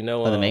 Like, you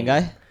know, the main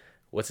guy?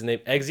 What's his name?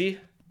 Eggsy?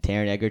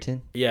 Taron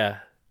Egerton? Yeah.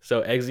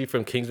 So Eggsy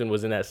from Kingsman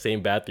was in that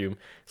same bathroom.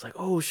 It's like,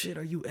 oh shit,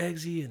 are you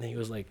Eggsy? And then he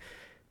was like,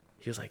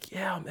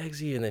 yeah, I'm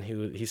Eggsy. And then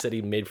he said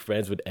he made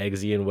friends with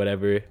Eggsy and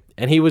whatever.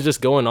 And he was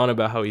just going on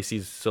about how he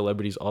sees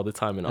celebrities all the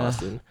time in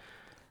Austin.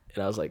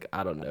 And I was like,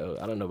 I don't know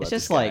about It's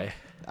this just guy. like,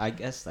 I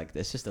guess like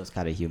it's just those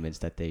kind of humans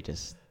that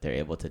they're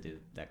able to do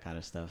that kind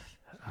of stuff.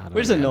 I don't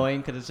Which is know.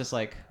 annoying because it's just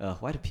like,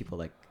 why do people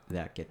like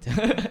that get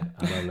to?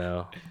 I don't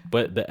know.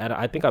 But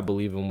I think I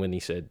believe him when he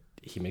said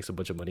he makes a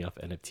bunch of money off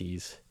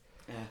NFTs.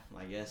 Yeah,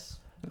 I guess.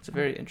 It's a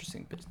very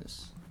interesting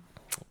business.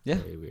 Yeah.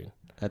 Very weird.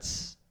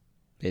 That's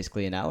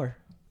basically an hour.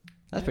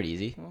 That's pretty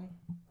easy. Well,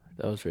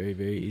 That was very,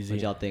 very easy.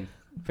 What y'all think?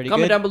 Pretty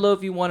comment good. down below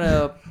if you want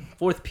a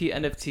 4th P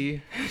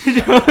NFT.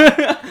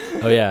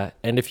 Oh yeah,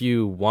 and if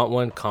you want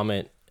one,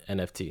 comment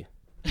NFT.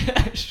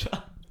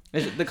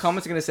 The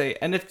comments are gonna say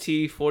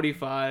NFT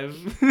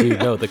 45. Dude,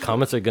 no, the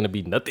comments are gonna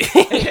be nothing.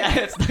 Yeah,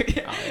 it's like,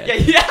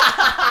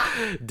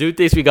 yeah. Dude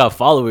thinks we got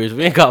followers.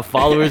 We ain't got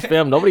followers,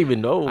 fam. Nobody even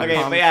knows. Okay,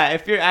 but yeah,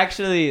 if you're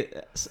actually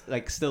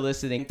like still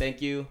listening,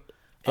 thank you.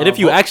 And if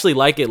you actually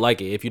like it,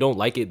 like it. If you don't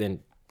like it,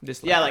 then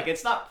Yeah, like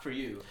it's not for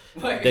you.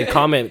 Like, then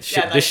comment.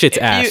 like, this shit's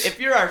if ass. If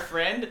you're our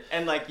friend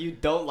and like you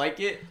don't like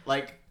it,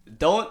 like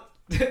don't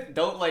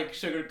like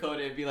sugarcoat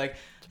it and be like,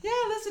 yeah,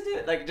 listen to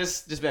it. Like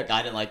just be like,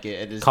 I didn't like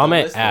it. And just don't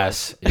comment listen to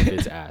ass us. if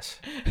it's ass.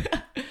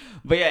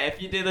 But yeah,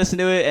 if you did listen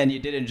to it and you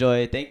did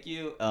enjoy, thank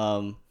you.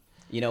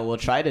 We'll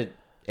try to.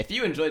 If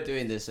you enjoyed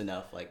doing this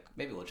enough, like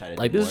maybe we'll try to.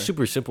 Like do this more. is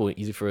super simple and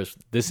easy for us.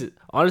 This is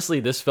honestly,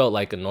 this felt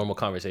like a normal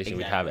conversation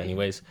we'd have Exactly.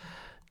 anyways.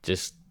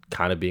 Just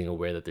kind of being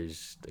aware that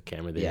there's a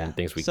camera there Yeah. and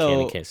things we So, can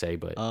and can't say,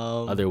 but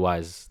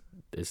otherwise,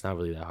 it's not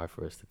really that hard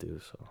for us to do.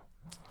 So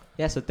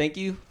Yeah, so thank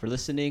you for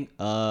listening.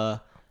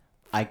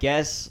 I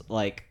guess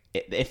like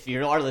if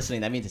you are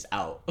listening, that means it's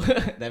out.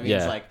 That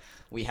means like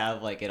we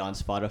have like it on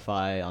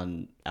Spotify,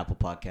 on Apple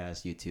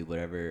Podcasts, YouTube,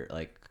 whatever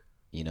like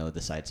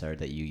the sites are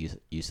that you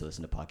use to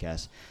listen to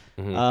podcasts.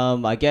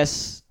 Mm-hmm. I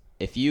guess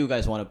if you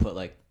guys want to put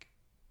like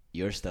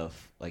your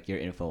stuff, like your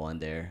info on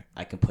there,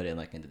 I can put it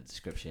like in the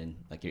description,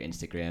 like your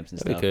Instagrams and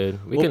stuff.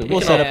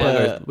 We'll set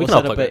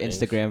up an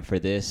Instagram for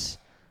this.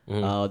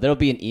 Mm-hmm. There'll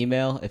be an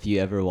email if you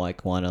ever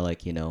like want to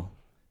like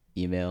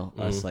email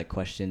us like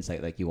questions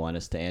like you want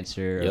us to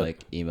answer or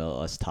like email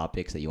us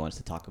topics that you want us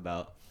to talk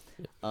about.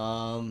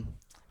 And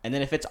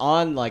then if it's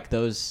on like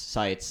those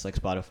sites like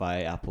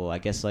Spotify, Apple, I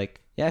guess like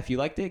if you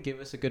liked it, give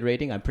us a good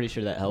rating. I'm pretty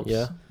sure that helps.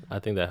 Yeah, I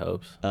think that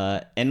helps.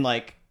 And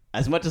like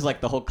as much as like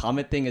the whole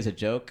comment thing is a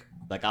joke,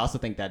 like I also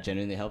think that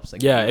genuinely helps.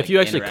 Like if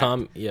you actually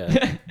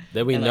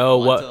then we And, know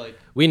like, what want to, like-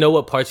 we know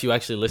what parts you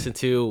actually listen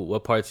to,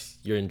 what parts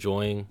you're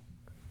enjoying.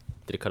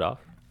 Did it cut off?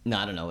 No,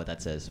 I don't know what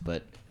that says,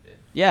 but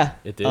yeah,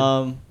 It did?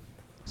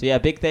 So yeah,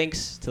 big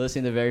thanks to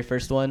listening to the very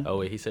first one. Oh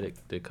wait, he said it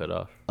did cut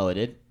off. Oh, it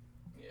did.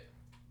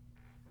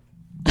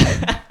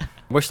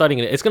 We're starting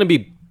it. It's gonna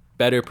be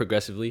better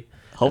progressively.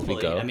 Hopefully,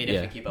 as we go. I mean,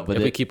 if we keep up with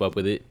if it. we keep up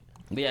with it.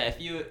 But yeah,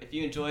 if you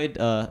enjoyed,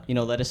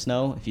 let us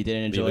know. If you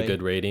didn't enjoy, leave a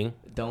good rating.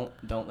 Don't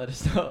let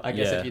us know. I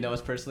guess if you know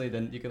us personally,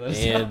 then you can let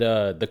us know.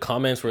 And the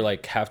comments were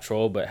like half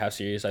troll but half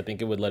serious. I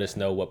think it would let us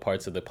know what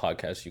parts of the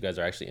podcast you guys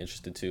are actually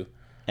interested to.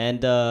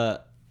 And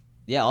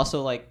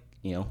also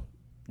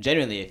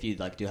genuinely, if you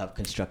like do have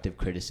constructive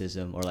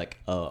criticism or like,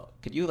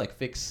 could you like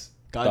fix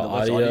guy in the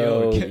left's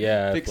audio?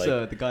 Fix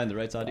like, the guy in the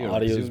right's audio. Or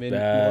like zoom in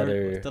more,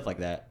 or stuff like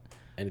that.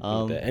 Anything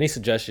like that. Any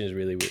suggestions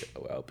really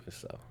will help us.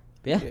 So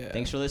yeah,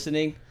 thanks for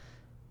listening.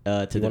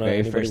 To the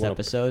very first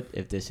episode,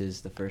 if this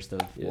is the first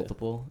of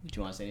multiple, do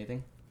you want to say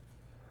anything?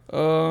 Do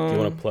you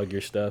want to plug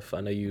your stuff?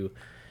 I know you.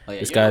 Oh, yeah,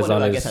 this guy's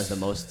on his. I guess has the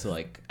most to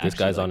like. This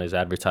guy's on his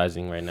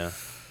advertising right now.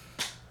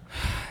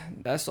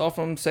 That's all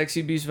from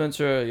Sexy Beast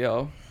Ventura,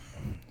 yo.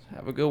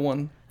 Have a good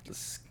one.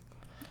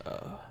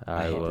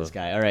 I hate this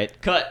guy. All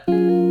right, cut.